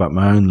talk about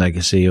my own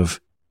legacy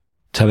of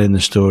telling the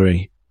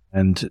story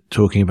and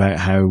talking about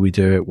how we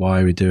do it,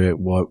 why we do it,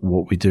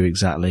 what we do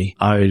exactly.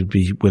 I would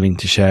be willing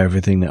to share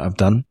everything that I've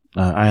done.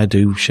 I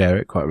do share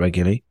it quite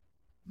regularly,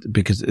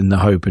 because in the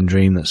hope and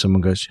dream that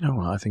someone goes, you know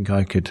what, I think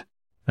I could,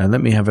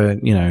 let me have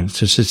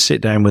to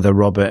sit down with a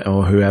Robert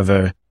or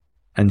whoever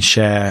and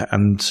share,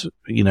 and,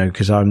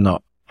 because I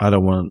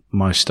don't want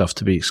my stuff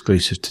to be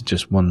exclusive to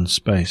just one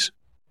space.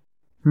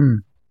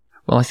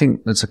 Well, I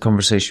think that's a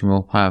conversation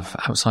we'll have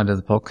outside of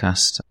the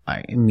podcast.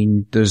 I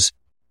mean, there's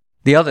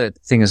the other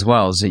thing as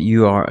well, is that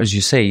you are, as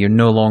you say, you're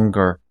no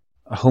longer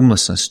a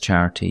homelessness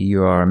charity,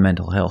 you are a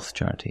mental health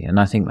charity. And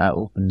I think that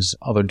opens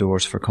other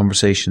doors for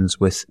conversations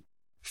with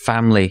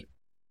family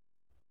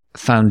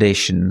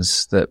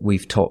foundations that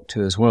we've talked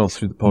to as well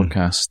through the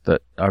podcast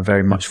that are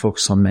very much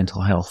focused on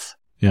mental health.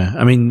 Yeah.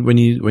 I mean, when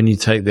you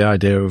take the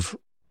idea of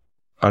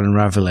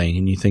unraveling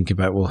and you think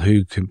about, well,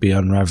 who could be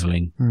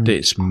unraveling,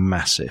 it's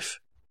massive.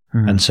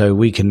 And so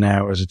we can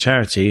now, as a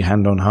charity,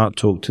 hand on heart,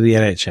 talk to the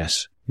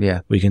NHS. Yeah.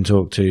 We can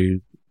talk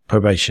to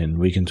probation.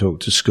 We can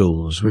talk to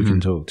schools. We can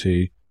talk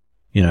to,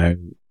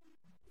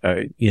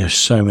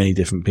 so many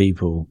different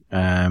people.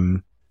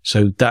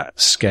 So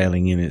that's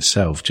scaling in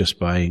itself just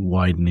by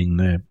widening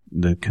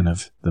the kind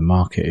of the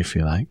market, if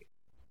you like.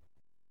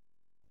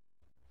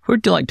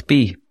 Where'd you like to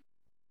be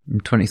in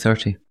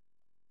 2030?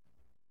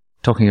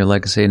 Talking your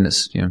legacy, and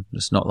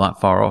it's not that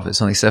far off.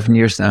 It's only 7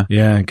 years now.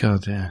 Yeah,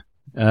 God, yeah.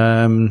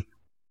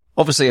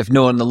 Obviously, if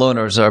No and the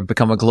Loners are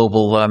become a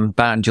global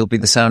band, you'll be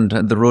the sound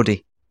and the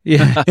roadie.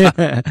 Yeah.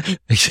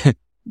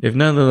 If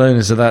No and the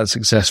Loners are that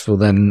successful,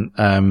 then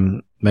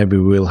maybe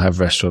we'll have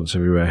restaurants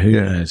everywhere. Who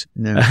knows?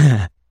 No.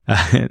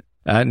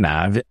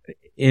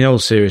 In all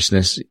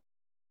seriousness,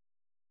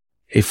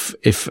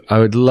 if I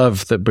would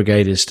love that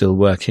Brigade is still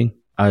working.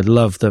 I'd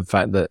love the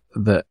fact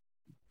that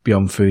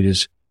Beyond Food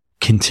is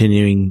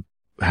continuing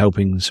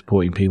helping,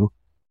 supporting people.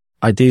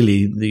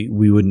 Ideally,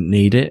 we wouldn't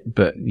need it,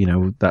 but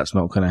that's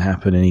not going to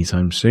happen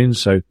anytime soon.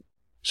 So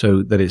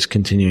that it's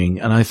continuing.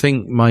 And I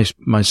think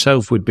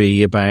myself would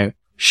be about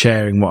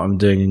sharing what I'm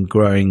doing and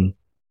growing,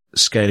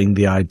 scaling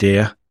the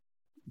idea.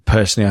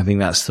 Personally, I think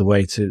that's the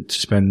way to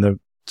spend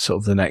sort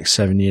of the next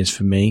 7 years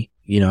for me.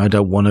 You know, I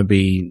don't want to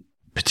be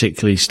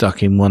particularly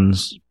stuck in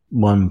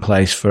one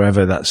place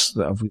forever. That's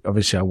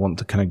obviously I want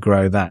to kind of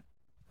grow that.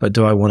 But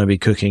do I want to be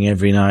cooking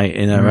every night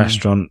in a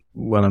restaurant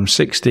when I'm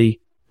 60?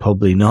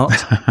 Probably not,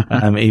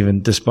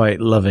 even despite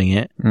loving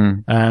it.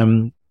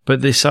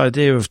 But this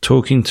idea of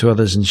talking to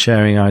others and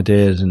sharing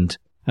ideas and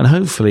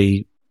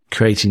hopefully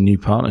creating new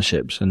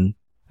partnerships. And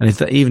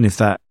even if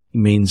that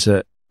means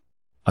that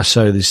I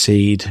sow the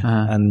seed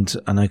and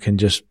I can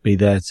just be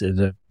there to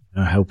the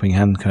helping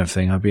hand kind of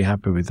thing, I'd be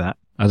happy with that.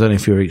 I don't know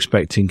if you're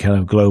expecting kind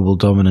of global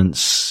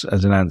dominance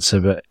as an answer,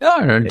 but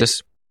I'm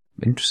just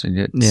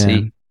interested to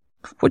see.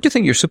 What do you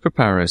think your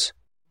superpower is?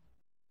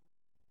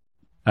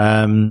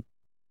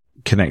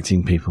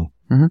 Connecting people.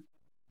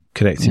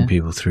 Connecting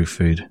people through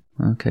food.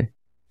 Okay.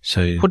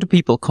 So, what do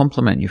people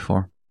compliment you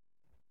for?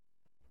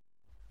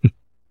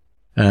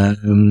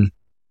 Being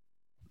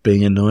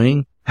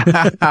annoying,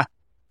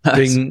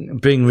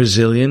 being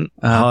resilient,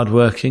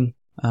 hardworking.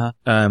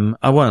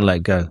 I won't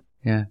let go.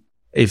 Yeah.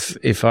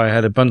 If I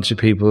had a bunch of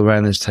people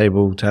around this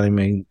table telling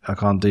me I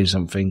can't do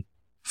something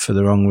for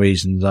the wrong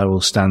reasons, I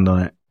will stand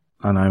on it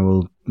and I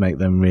will make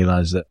them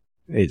realize that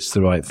it's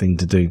the right thing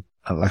to do.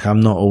 Like, I'm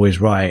not always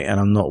right and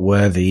I'm not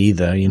worthy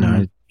either. You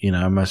know,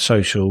 I'm a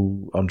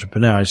social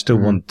entrepreneur. I still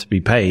want to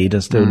be paid. I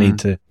still need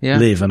to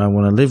live, and I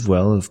want to live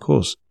well, of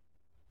course.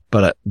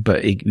 But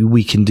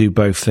we can do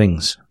both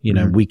things. You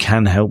know, we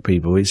can help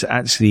people. It's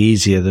actually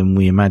easier than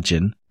we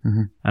imagine.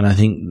 And I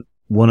think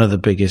one of the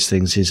biggest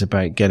things is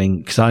about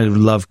because I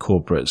love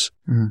corporates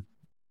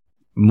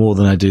more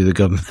than I do the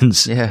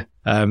governments. Yeah.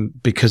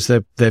 Because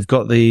they've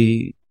got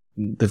the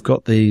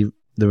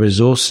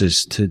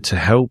resources to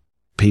help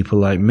people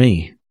like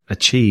me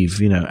achieve,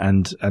 you know,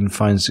 and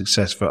find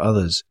success for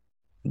others.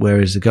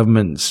 Whereas the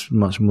government's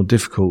much more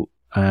difficult,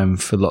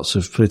 for lots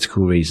of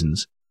political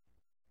reasons.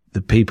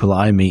 The people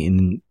I meet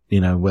in,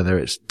 you know, whether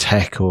it's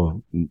tech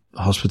or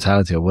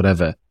hospitality or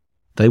whatever,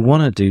 they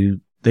want to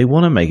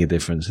make a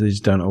difference. They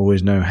just don't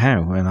always know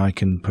how, and I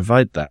can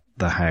provide the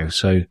how.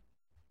 So,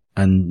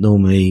 and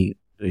normally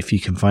if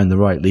you can find the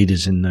right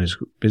leaders in those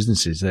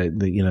businesses,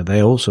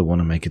 they also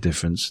want to make a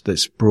difference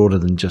that's broader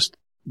than just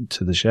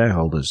to the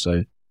shareholders.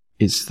 So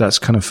that's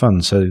kind of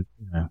fun. So,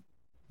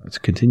 let's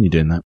continue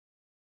doing that.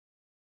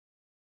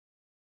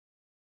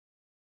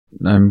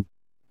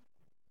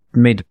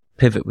 Made a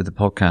pivot with the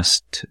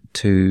podcast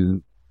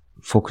to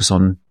focus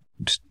on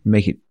just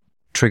make it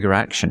trigger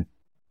action.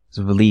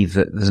 So I believe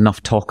that there's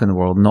enough talk in the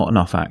world, not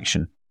enough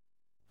action.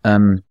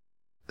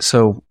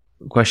 So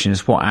the question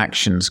is, what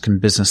actions can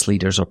business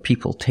leaders or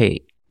people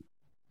take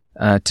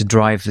to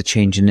drive the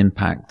change and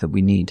impact that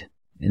we need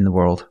in the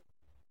world?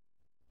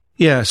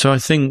 Yeah, so I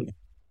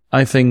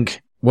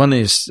think one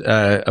is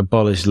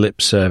abolish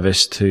lip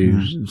service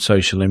to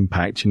social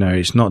impact. You know,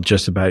 it's not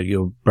just about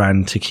your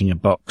brand ticking a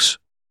box.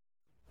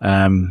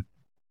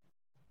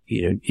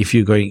 If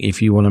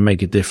you want to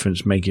make a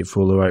difference, make it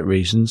for all the right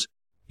reasons.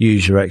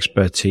 Use your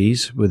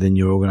expertise within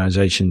your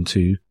organization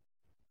to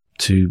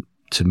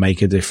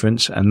make a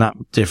difference. And that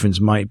difference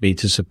might be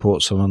to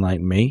support someone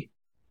like me.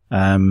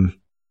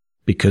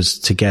 Because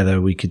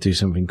together we could do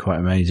something quite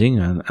amazing.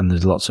 And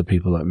there's lots of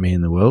people like me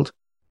in the world.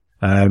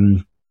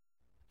 And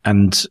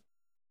don't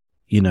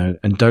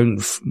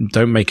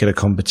make it a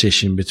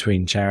competition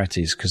between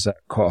charities, because that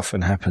quite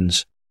often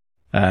happens.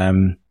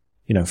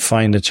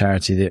 Find a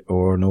charity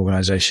or an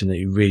organization that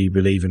you really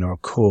believe in, or a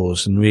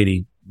cause, and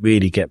really,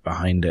 really get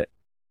behind it.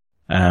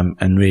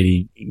 And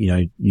really,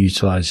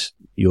 utilize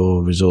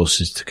your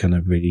resources to kind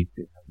of really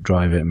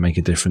drive it and make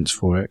a difference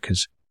for it.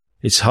 Cause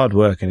it's hard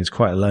work and it's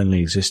quite a lonely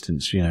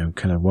existence,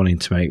 kind of wanting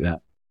to make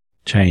that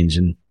change.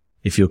 And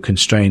if you're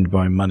constrained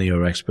by money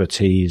or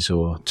expertise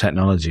or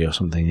technology or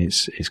something,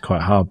 it's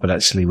quite hard. But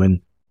actually,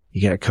 when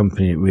you get a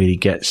company that really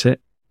gets it,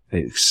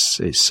 it's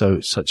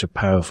such a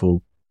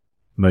powerful,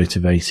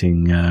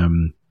 motivating,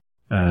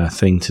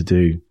 thing to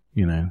do,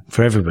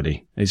 for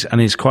everybody.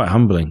 It's quite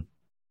humbling.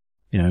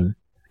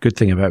 Good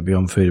thing about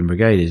Beyond Food and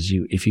Brigade is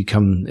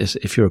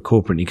if you're a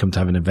corporate and you come to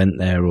have an event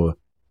there, or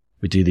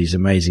we do these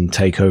amazing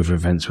takeover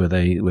events where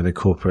the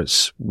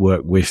corporates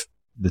work with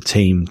the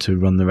team to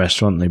run the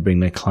restaurant and they bring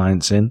their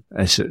clients in.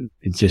 It's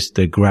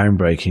they're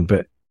groundbreaking,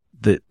 but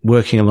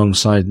working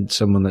alongside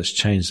someone that's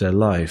changed their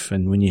life.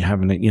 And when you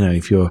haven't,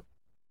 if you're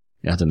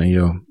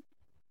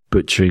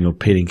butchering or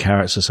peeling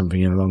carrots or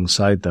something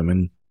alongside them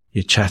and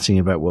you're chatting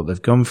about what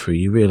they've gone through,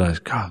 you realize,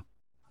 God,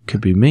 it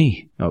could be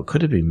me. Oh, it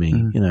could have been me,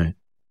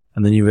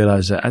 And then you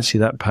realize that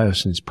actually that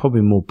person is probably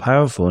more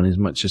powerful in as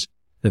much as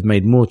they've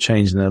made more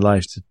change in their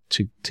life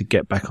to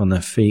get back on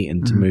their feet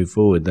and to move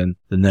forward than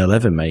they'll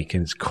ever make.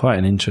 And it's quite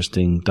an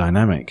interesting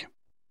dynamic.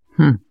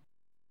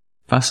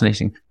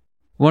 Fascinating.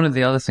 One of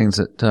the other things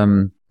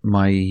that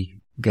my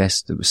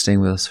guest that was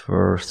staying with us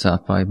for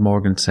South by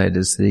Morgan said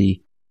is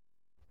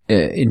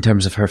in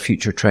terms of her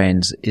future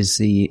trends, is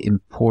the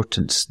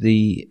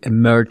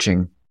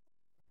emerging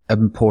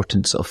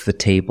importance of the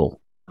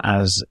table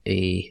as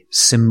a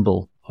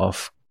symbol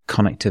of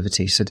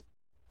connectivity. So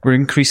we're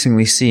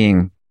increasingly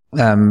seeing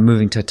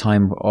moving to a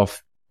time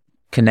of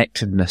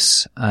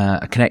connectedness,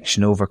 a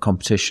connection over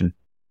competition,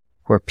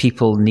 where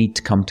people need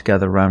to come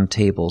together around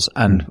tables.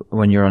 And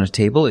when you're on a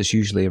table, it's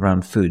usually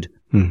around food.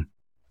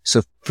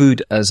 So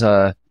food as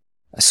a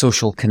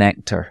social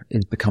connector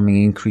is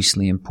becoming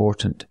increasingly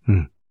important.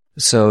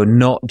 So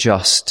not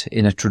just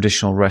in a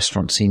traditional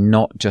restaurant scene,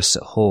 not just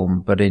at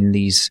home, but in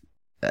these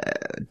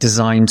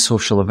designed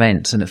social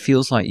events. And it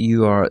feels like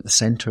you are at the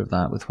center of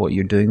that with what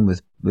you're doing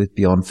with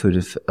Beyond Food,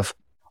 of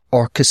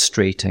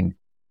orchestrating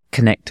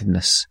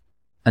connectedness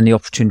and the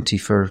opportunity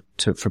for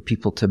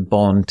people to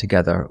bond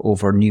together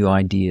over new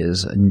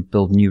ideas and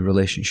build new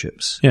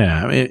relationships.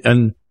 Yeah, I mean,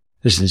 and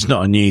listen, it's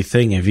not a new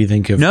thing. If you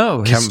think of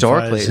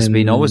historically,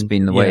 it's always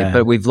been the way.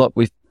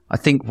 But I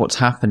think what's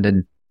happened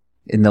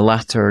in the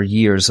latter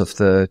years of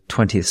the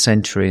 20th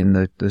century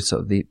and the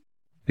sort of the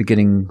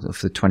beginning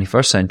of the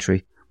 21st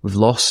century, we've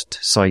lost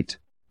sight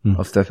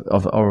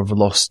or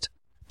lost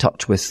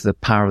touch with the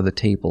power of the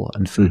table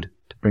and food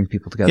to bring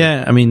people together.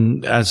 Yeah, I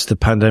mean, as the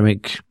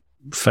pandemic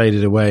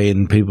faded away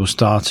and people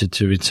started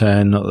to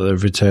return, not that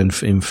they've returned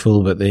in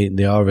full, but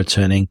they are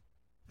returning.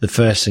 The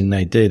first thing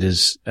they did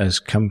as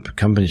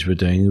companies were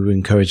doing, were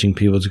encouraging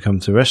people to come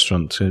to a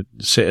restaurant to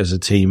sit as a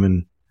team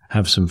and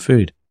have some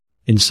food.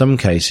 In some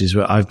cases,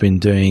 what I've been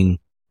doing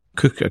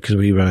because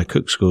we run a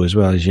cook school as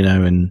well, as you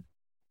know, and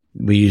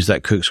we use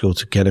that cook school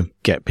to kind of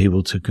get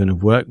people to kind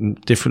of work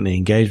differently,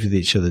 engage with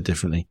each other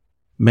differently.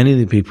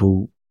 Many of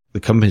the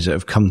companies that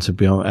have come to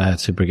Beyond,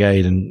 to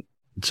Brigade and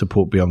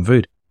support Beyond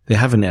Food, they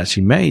haven't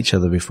actually met each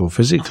other before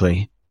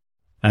physically.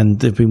 And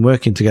they've been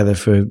working together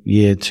for a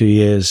year, 2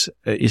 years.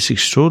 It's an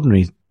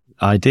extraordinary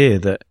idea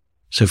that,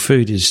 so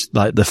food is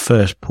like the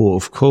first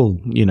port of call,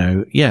 you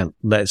know,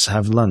 let's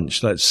have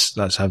lunch.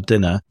 Let's have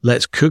dinner.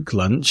 Let's cook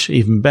lunch,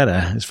 even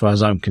better as far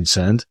as I'm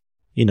concerned.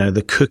 You know,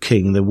 the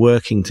cooking, the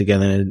working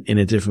together in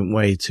a different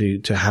way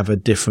to have a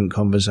different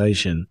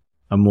conversation,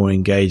 a more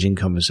engaging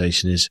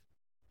conversation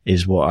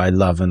is what I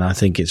love. And I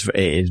think it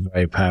is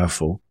very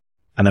powerful.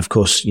 And of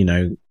course, you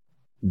know,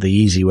 the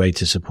easy way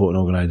to support an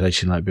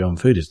organization like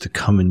Beyond Food is to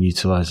come and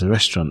utilize the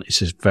restaurant. It's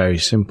just very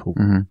simple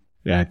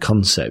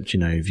concept. You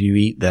know, if you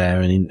eat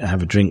there and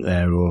have a drink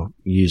there or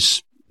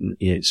use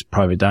it's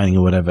private dining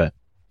or whatever,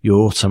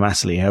 you're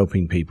automatically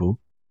helping people.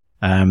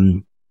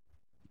 And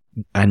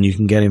you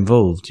can get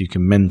involved. You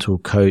can mentor,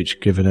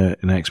 coach, give it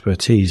an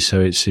expertise.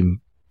 So it's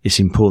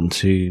important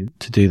to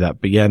do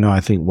that. But yeah, no, I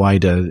think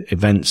wider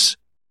events.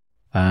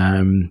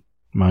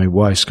 My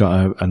wife's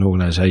got an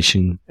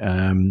organization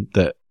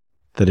that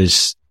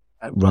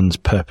runs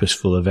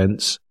purposeful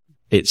events.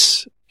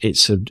 It's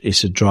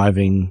a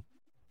driving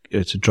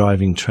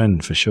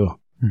trend for sure.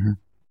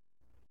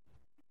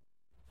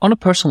 On a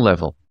personal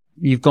level,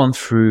 you've gone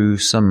through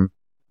some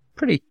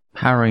pretty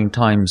harrowing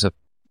times of,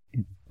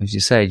 as you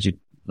said, you've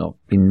not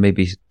been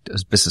maybe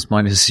as business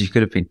minded as you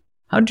could have been.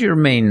 How do you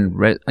remain,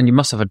 and you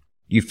must have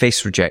you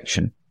faced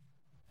rejection,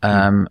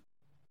 and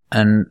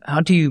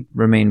how do you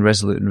remain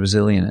resolute and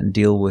resilient and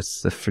deal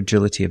with the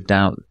fragility of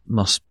doubt?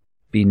 Must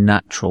be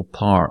natural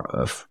part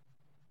of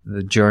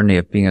the journey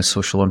of being a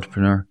social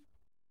entrepreneur.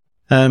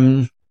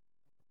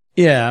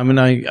 Yeah, I mean,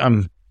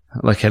 I'm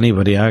like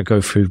anybody, I go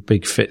through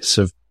big fits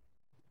of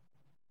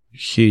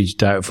huge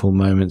doubtful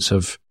moments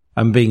of,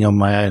 I'm being on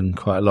my own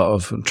quite a lot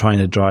of trying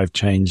to drive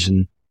change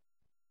and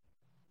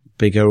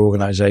bigger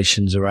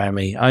organizations around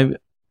me.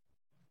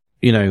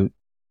 You know,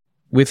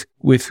 with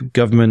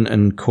government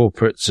and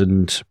corporates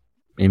and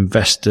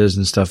investors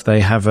and stuff, they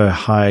have a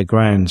higher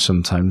ground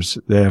sometimes.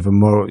 They have a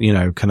more, you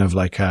know, kind of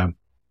like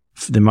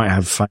they might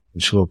have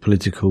financial or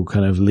political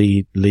kind of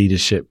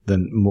leadership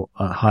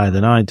higher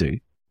than I do.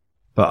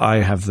 But I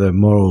have the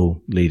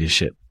moral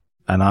leadership,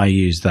 and I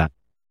use that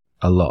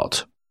a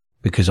lot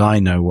because I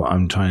know what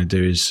I'm trying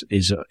to do is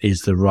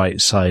the right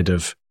side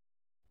of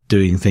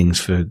doing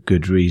things for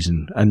good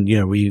reason. And, you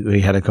know,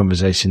 we had a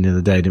conversation the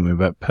other day, didn't we,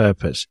 about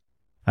purpose,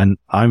 and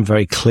I'm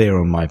very clear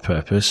on my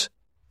purpose.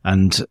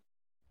 And,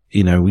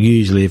 you know,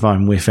 usually if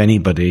I'm with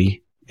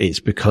anybody, it's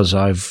because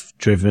I've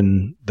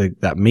driven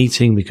that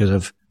meeting because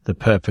of the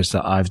purpose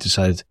that I've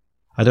decided.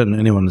 I don't know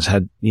anyone that's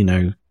had, you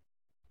know,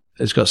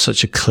 has got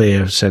such a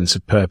clear sense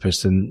of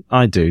purpose than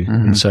I do.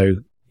 And so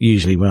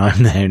usually when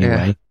I'm there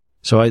anyway,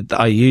 so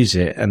I use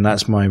it, and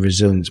that's my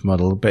resilience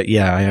model. But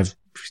yeah, I have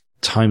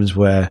times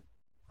where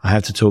I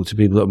have to talk to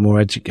people that are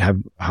more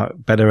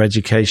have better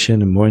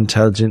education and more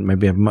intelligent,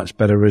 maybe have much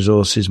better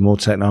resources, more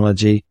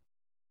technology,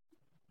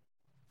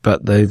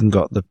 but they haven't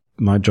got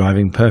my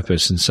driving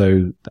purpose. And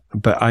so,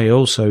 but I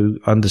also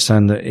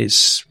understand that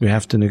we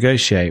have to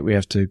negotiate, we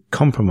have to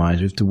compromise,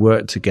 we have to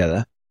work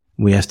together.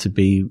 We have to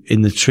be,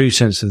 in the true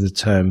sense of the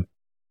term,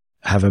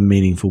 have a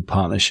meaningful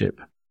partnership.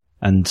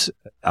 And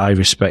I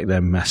respect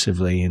them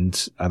massively.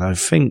 And I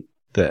think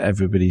that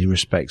everybody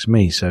respects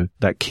me. So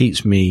that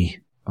keeps me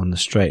on the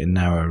straight and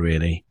narrow,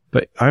 really.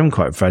 But I'm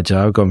quite fragile.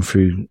 I've gone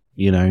through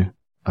an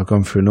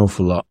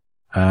awful lot.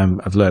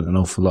 I've learned an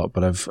awful lot,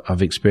 but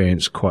I've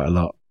experienced quite a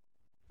lot.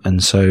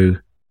 And so,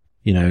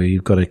 you know,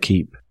 you've got to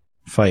keep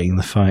fighting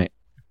the fight.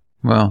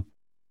 Well,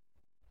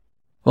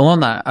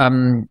 on that,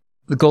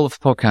 the goal of the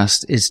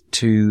podcast is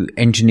to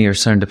engineer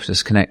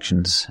serendipitous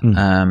connections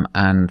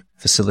and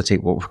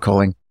facilitate what we're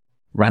calling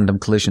random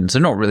collisions.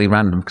 They're not really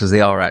random because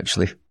they are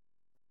actually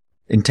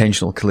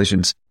intentional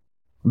collisions,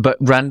 but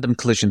random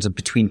collisions are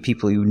between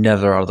people who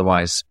never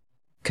otherwise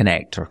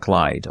connect or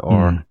collide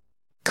or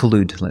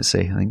collude, let's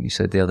say, I think you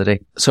said the other day.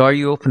 So are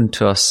you open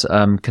to us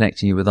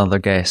connecting you with other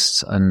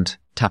guests and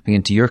tapping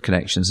into your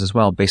connections as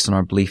well, based on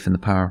our belief in the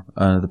power,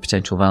 the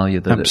potential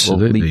value that it will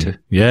lead to?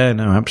 Yeah,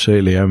 no,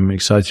 absolutely. I'm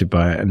excited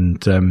by it.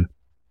 And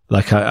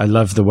I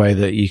love the way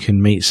that you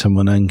can meet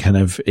someone and kind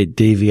of it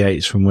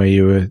deviates from where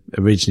you were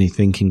originally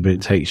thinking, but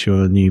it takes you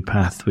on a new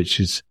path, which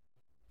is,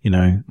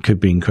 could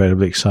be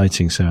incredibly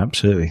exciting. So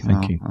absolutely.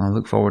 Thank you. I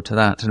look forward to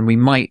that. And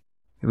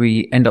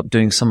we end up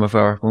doing some of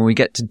when we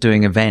get to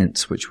doing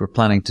events, which we're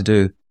planning to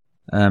do,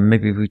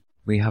 maybe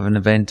we have an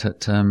event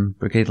at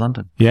Brigade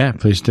London. Yeah,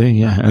 please do.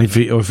 Yeah, and if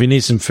you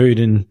need some food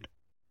in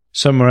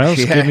somewhere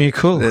else, give me a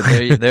call.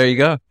 There you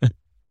go.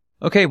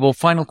 Okay, well,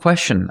 final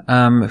question.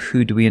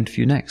 Who do we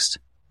interview next?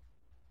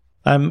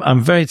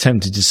 I'm very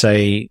tempted to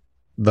say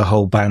the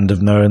whole band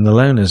of Noah and the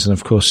Loners, and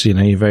of course,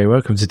 you're very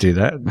welcome to do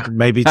that.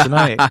 Maybe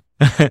tonight.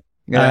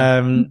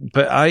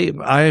 But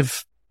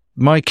I've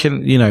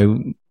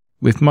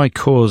with my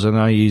cause, and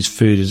I use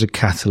food as a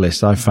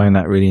catalyst. I find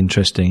that really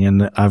interesting,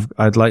 and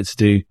I'd like to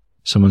do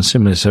someone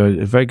similar. So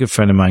a very good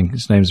friend of mine,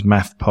 his name's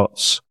Maff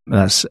Potts.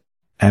 That's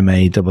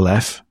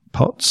MAFF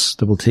Potts,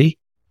 double T.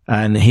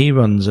 And he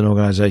runs an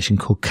organization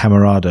called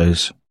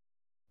Camarados.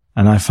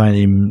 And I find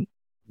him,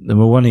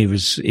 number one,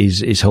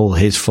 it's all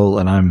his fault,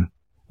 and I'm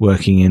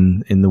working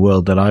in the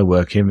world that I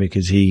work in,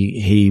 because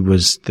he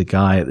was the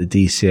guy at the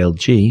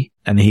DCLG,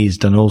 and he's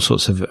done all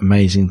sorts of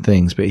amazing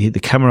things. But the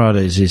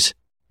Camarados is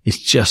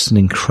just an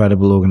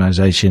incredible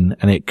organization,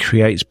 and it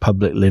creates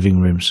public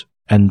living rooms.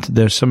 And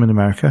there's some in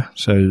America,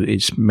 so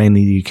it's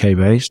mainly UK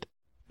based.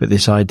 But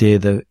this idea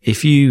that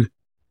if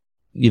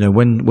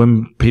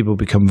when people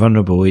become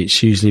vulnerable,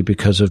 it's usually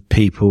because of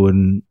people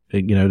and,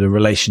 the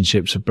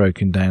relationships have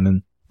broken down,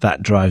 and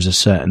that drives a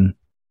certain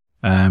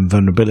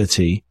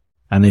vulnerability.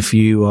 And if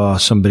you are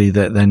somebody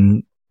that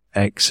then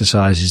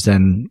exercises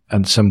and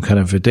some kind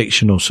of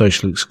addiction or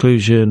social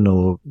exclusion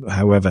or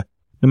however,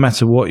 no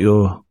matter what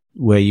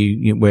where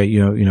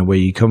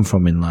you come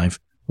from in life,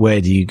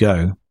 where do you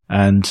go?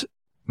 And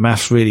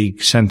Math really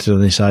centered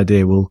on this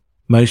idea. Well,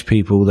 most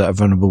people that are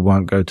vulnerable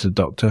won't go to the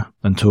doctor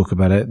and talk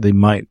about it. They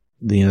might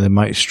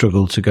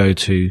struggle to go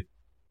to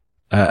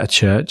a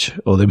church,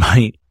 or they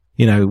might,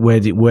 where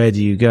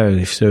do you go?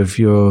 If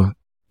you're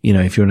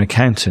an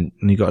accountant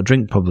and you've got a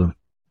drink problem,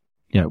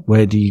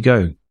 where do you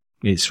go?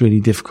 It's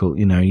really difficult.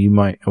 You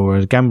might, or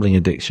a gambling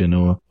addiction,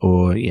 or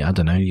I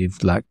don't know,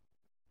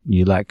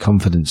 you lack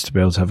confidence to be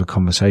able to have a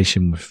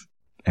conversation with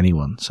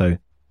anyone. So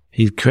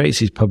he creates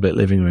these public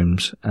living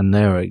rooms, and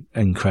they're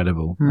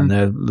incredible, and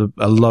they're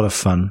a lot of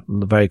fun,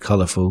 very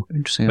colourful.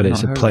 Interesting. But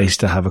it's a place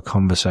to have a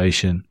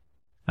conversation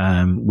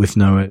with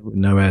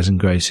no airs and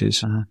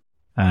graces.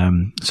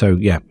 So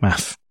yeah,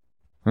 Math.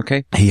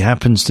 Okay. He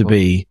happens to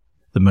be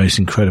the most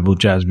incredible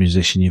jazz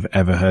musician you've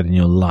ever heard in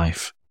your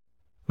life,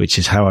 which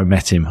is how I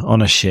met him,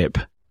 on a ship,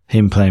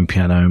 him playing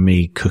piano and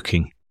me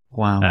cooking.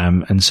 Wow.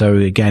 And so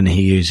again,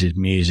 he uses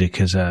music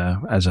as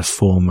a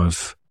form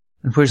of.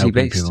 And where's he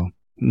based? People.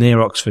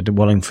 Near Oxford,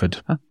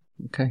 Wallingford. Oh,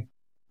 okay.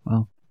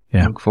 Well,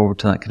 yeah. I look forward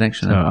to that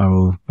connection. So I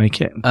will make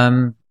it.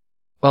 Well,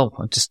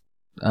 I'll just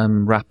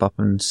wrap up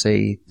and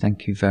say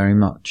thank you very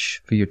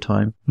much for your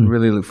time.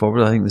 Really look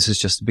forward. I think this is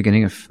just the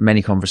beginning of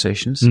many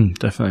conversations.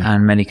 Definitely.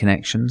 And many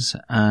connections.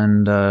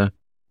 And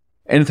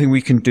anything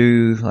we can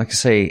do, like I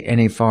say,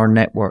 any of our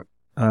network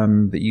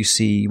that you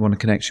see you want a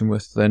connection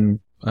with, then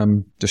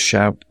just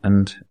shout.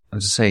 And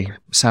as I say,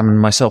 Sam and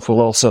myself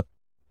will also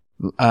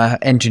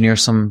engineer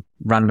some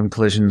random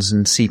collisions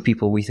and see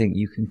people we think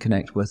you can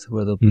connect with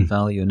where there'll be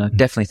value. And I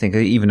definitely think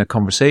even a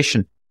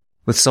conversation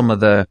with some of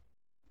the,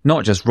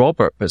 not just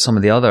Robert, but some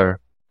of the other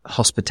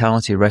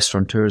hospitality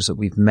restaurateurs that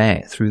we've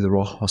met through the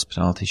Raw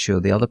Hospitality Show,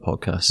 the other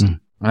podcast.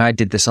 I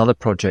did this other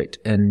project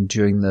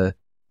during the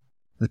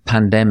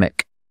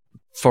pandemic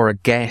for a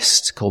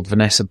guest called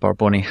Vanessa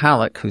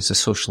Barboni-Halleck, who's a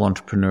social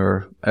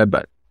entrepreneur,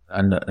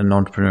 and an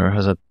entrepreneur,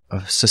 has a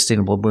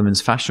sustainable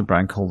women's fashion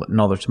brand called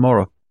Another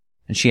Tomorrow.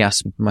 And she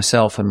asked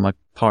myself and my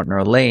partner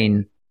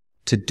Elaine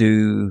to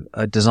do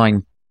a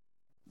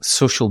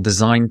social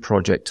design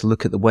project to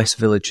look at the West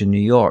Village in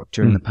New York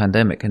during the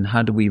pandemic, and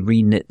how do we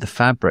reknit the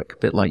fabric, a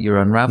bit like you're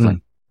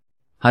unraveling.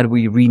 How do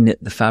we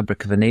reknit the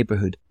fabric of a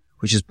neighborhood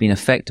which has been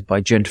affected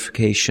by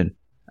gentrification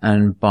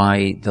and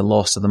by the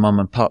loss of the mum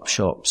and pop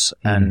shops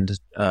and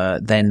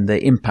then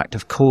the impact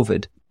of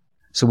COVID?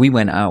 So we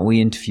went out,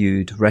 we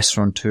interviewed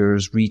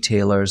restaurateurs,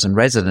 retailers and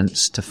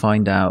residents to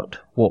find out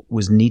what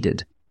was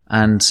needed,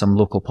 and some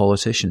local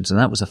politicians. And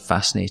that was a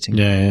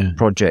fascinating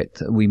project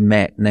that we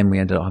met. And then we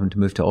ended up having to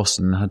move to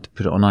Austin and had to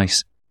put it on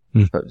ice.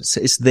 But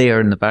it's there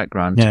in the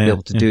background to be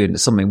able to do it. And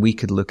it's something we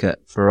could look at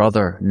for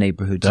other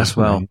neighborhoods as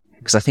well.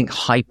 Because I think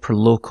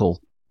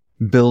hyper-local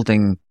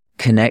building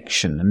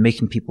connection and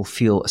making people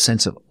feel a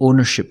sense of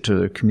ownership to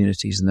their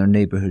communities and their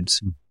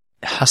neighborhoods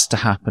has to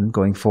happen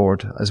going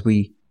forward as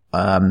we,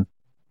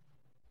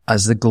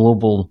 as the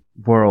global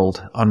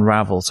world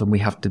unravels, and we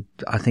have to,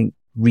 I think,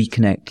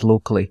 reconnect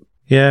locally.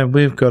 Yeah,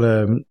 we've got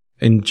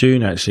in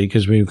June, actually,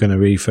 because we were going to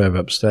refurb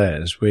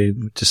upstairs, we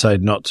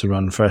decided not to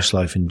run Fresh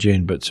Life in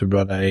June, but to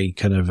run a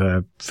kind of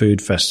a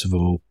food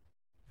festival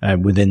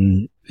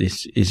within,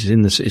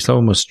 it's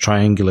almost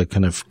triangular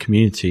kind of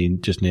community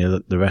just near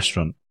the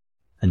restaurant,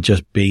 and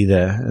just be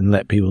there and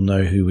let people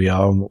know who we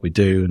are and what we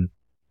do, and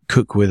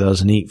cook with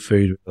us and eat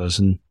food with us,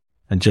 and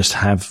just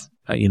have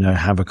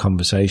a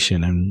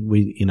conversation. And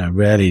we,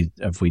 rarely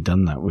have we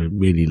done that. We're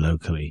really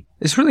locally.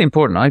 It's really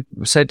important. I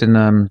said in,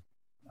 I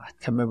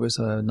can't remember, it was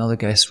another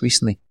guest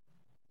recently.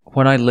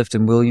 When I lived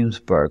in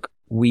Williamsburg,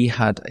 we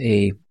had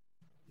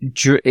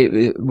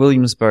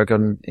Williamsburg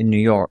in New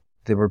York,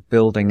 they were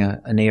building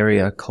an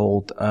area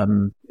called,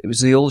 it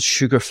was the old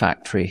sugar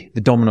factory,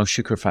 the Domino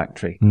Sugar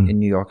Factory in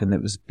New York, and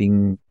it was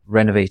being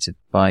renovated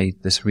by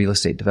this real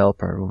estate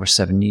developer over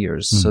 7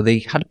 years. So they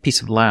had a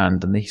piece of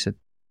land, and they said,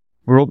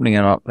 we're opening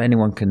it up.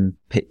 Anyone can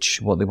pitch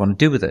what they want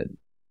to do with it.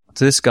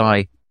 So this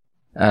guy,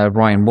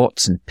 Ryan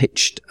Watson,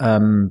 pitched, he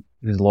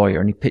was a lawyer,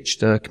 and he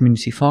pitched a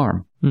community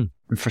farm. And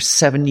for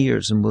 7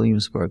 years in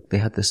Williamsburg, they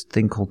had this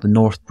thing called the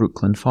North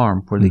Brooklyn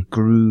Farm, where they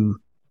grew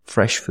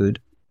fresh food,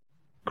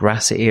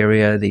 grassy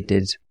area. They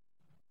did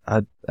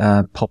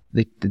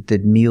they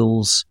did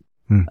meals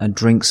and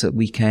drinks at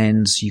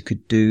weekends. You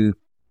could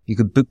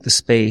book the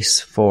space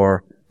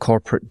for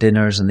corporate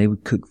dinners, and they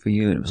would cook for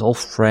you. And it was all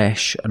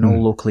fresh and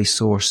all locally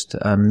sourced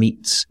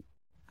meats,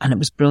 and it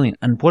was brilliant.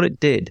 And what it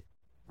did,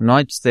 when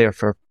I was there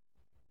for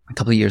a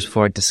couple of years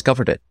before I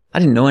discovered it, I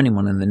didn't know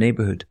anyone in the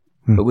neighborhood,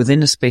 but within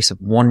the space of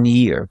 1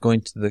 year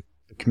going to the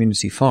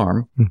community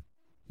farm,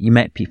 you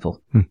met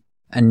people.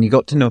 And you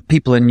got to know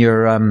people in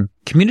your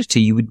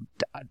community you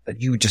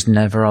would just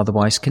never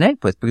otherwise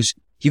connect with, because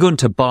you go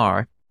into a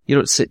bar, you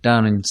don't sit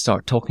down and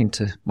start talking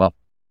to, well,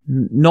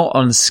 not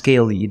on the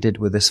scale that you did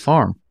with this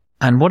farm.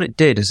 And what it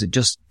did is it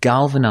just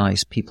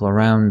galvanized people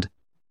around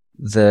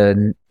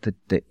the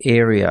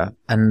area,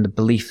 and the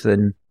belief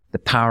in the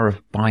power of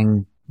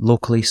buying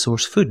locally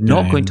sourced food,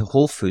 not going to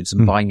Whole Foods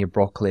and buying your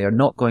broccoli, or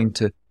not going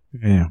to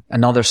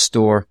another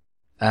store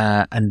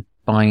and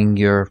buying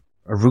your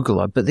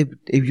arugula, but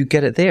you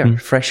get it there,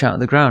 fresh out of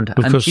the ground,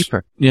 and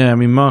cheaper. Yeah, I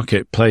mean,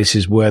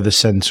 marketplaces were the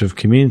centre of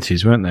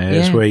communities, weren't they?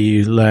 It's where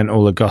you learned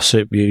all the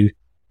gossip, you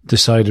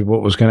decided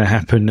what was going to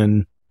happen.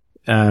 And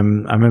I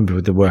remember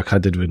with the work I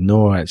did with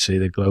Nora, actually,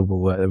 the global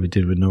work that we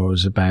did with Nora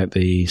was about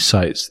the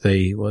sights,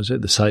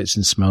 the sights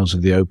and smells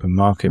of the open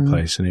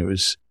marketplace, and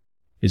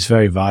it's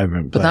very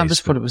vibrant place. But that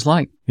was what it was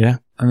like. Yeah.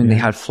 I mean, they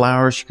had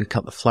flowers, you could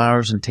cut the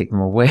flowers and take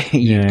them away.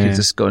 You could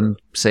just go and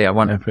say, I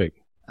want epic.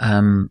 I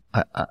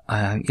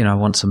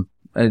want some,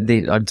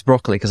 it's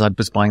broccoli, because I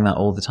was buying that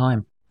all the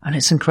time. And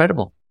it's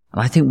incredible.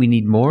 And I think we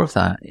need more of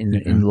that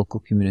in local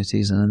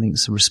communities. And I think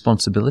it's a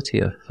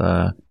responsibility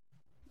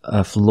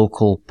of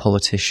local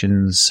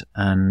politicians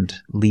and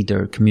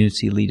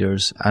community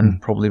leaders, and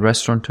probably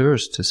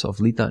restaurateurs to sort of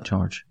lead that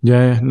charge.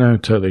 Yeah, no,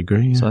 totally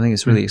agree. Yeah. So I think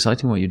it's really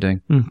exciting what you're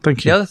doing.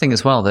 Thank you. The other thing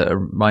as well that it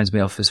reminds me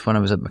of is when I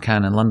was at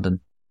McCann in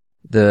London,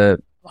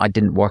 I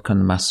didn't work on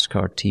the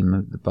MasterCard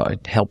team, but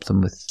I'd helped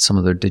them with some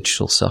of their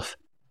digital stuff.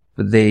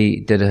 But they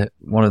did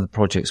one of the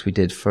projects we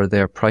did for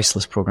their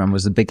priceless program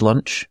was the Big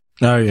Lunch.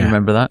 Oh, yeah. Do you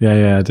remember that?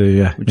 Yeah, I do,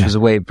 yeah. Which was a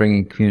way of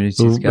bringing communities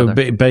together.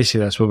 Basically,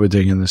 that's what we're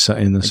doing in the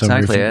summer.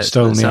 Exactly. We've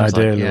stolen the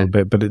idea a little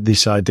bit, but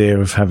this idea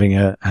of having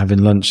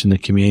lunch in the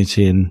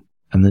community, and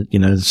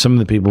some of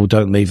the people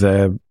don't leave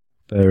their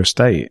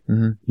estate,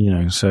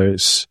 so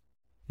it's,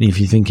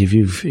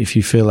 if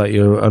you feel like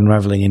you're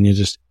unraveling and you're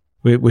just,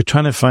 we're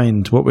trying to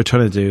find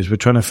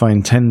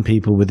 10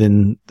 people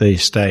within the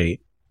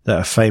estate that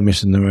are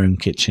famous in their own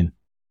kitchen.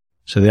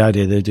 So the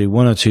idea, they do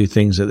one or two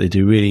things that they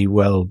do really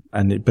well,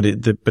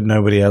 but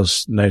nobody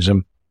else knows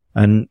them.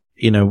 And,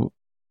 the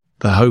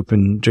hope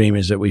and dream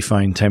is that we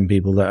find 10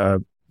 people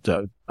that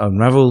are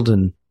unraveled,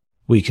 and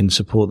we can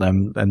support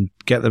them and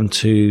get them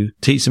to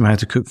teach them how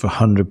to cook for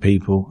 100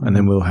 people. And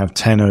then we'll have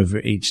 10 over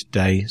each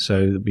day.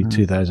 So it'll be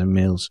 2,000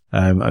 meals,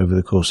 over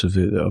the course of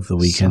the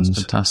weekends. Sounds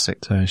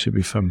fantastic. So it should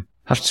be fun.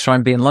 Have to try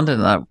and be in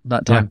London at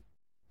that time.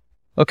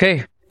 Yeah.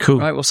 Okay. Cool.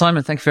 Right. Well,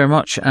 Simon, thank you very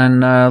much.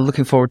 And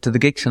looking forward to the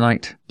gig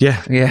tonight.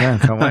 Yeah.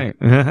 Can't wait.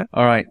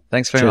 All right.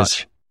 Thanks very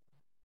much.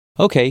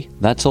 Okay.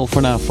 That's all for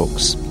now,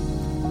 folks.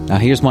 Now,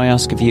 here's my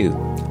ask of you.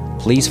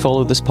 Please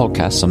follow this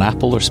podcast on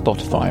Apple or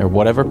Spotify or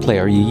whatever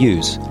player you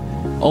use.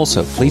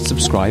 Also, please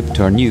subscribe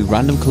to our new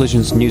Random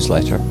Collisions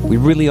newsletter. We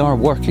really are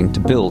working to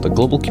build a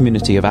global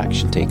community of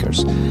action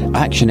takers,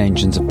 action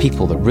engines of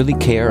people that really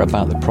care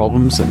about the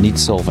problems that need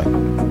solving.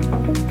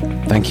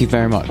 Thank you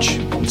very much,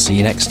 and see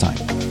you next time.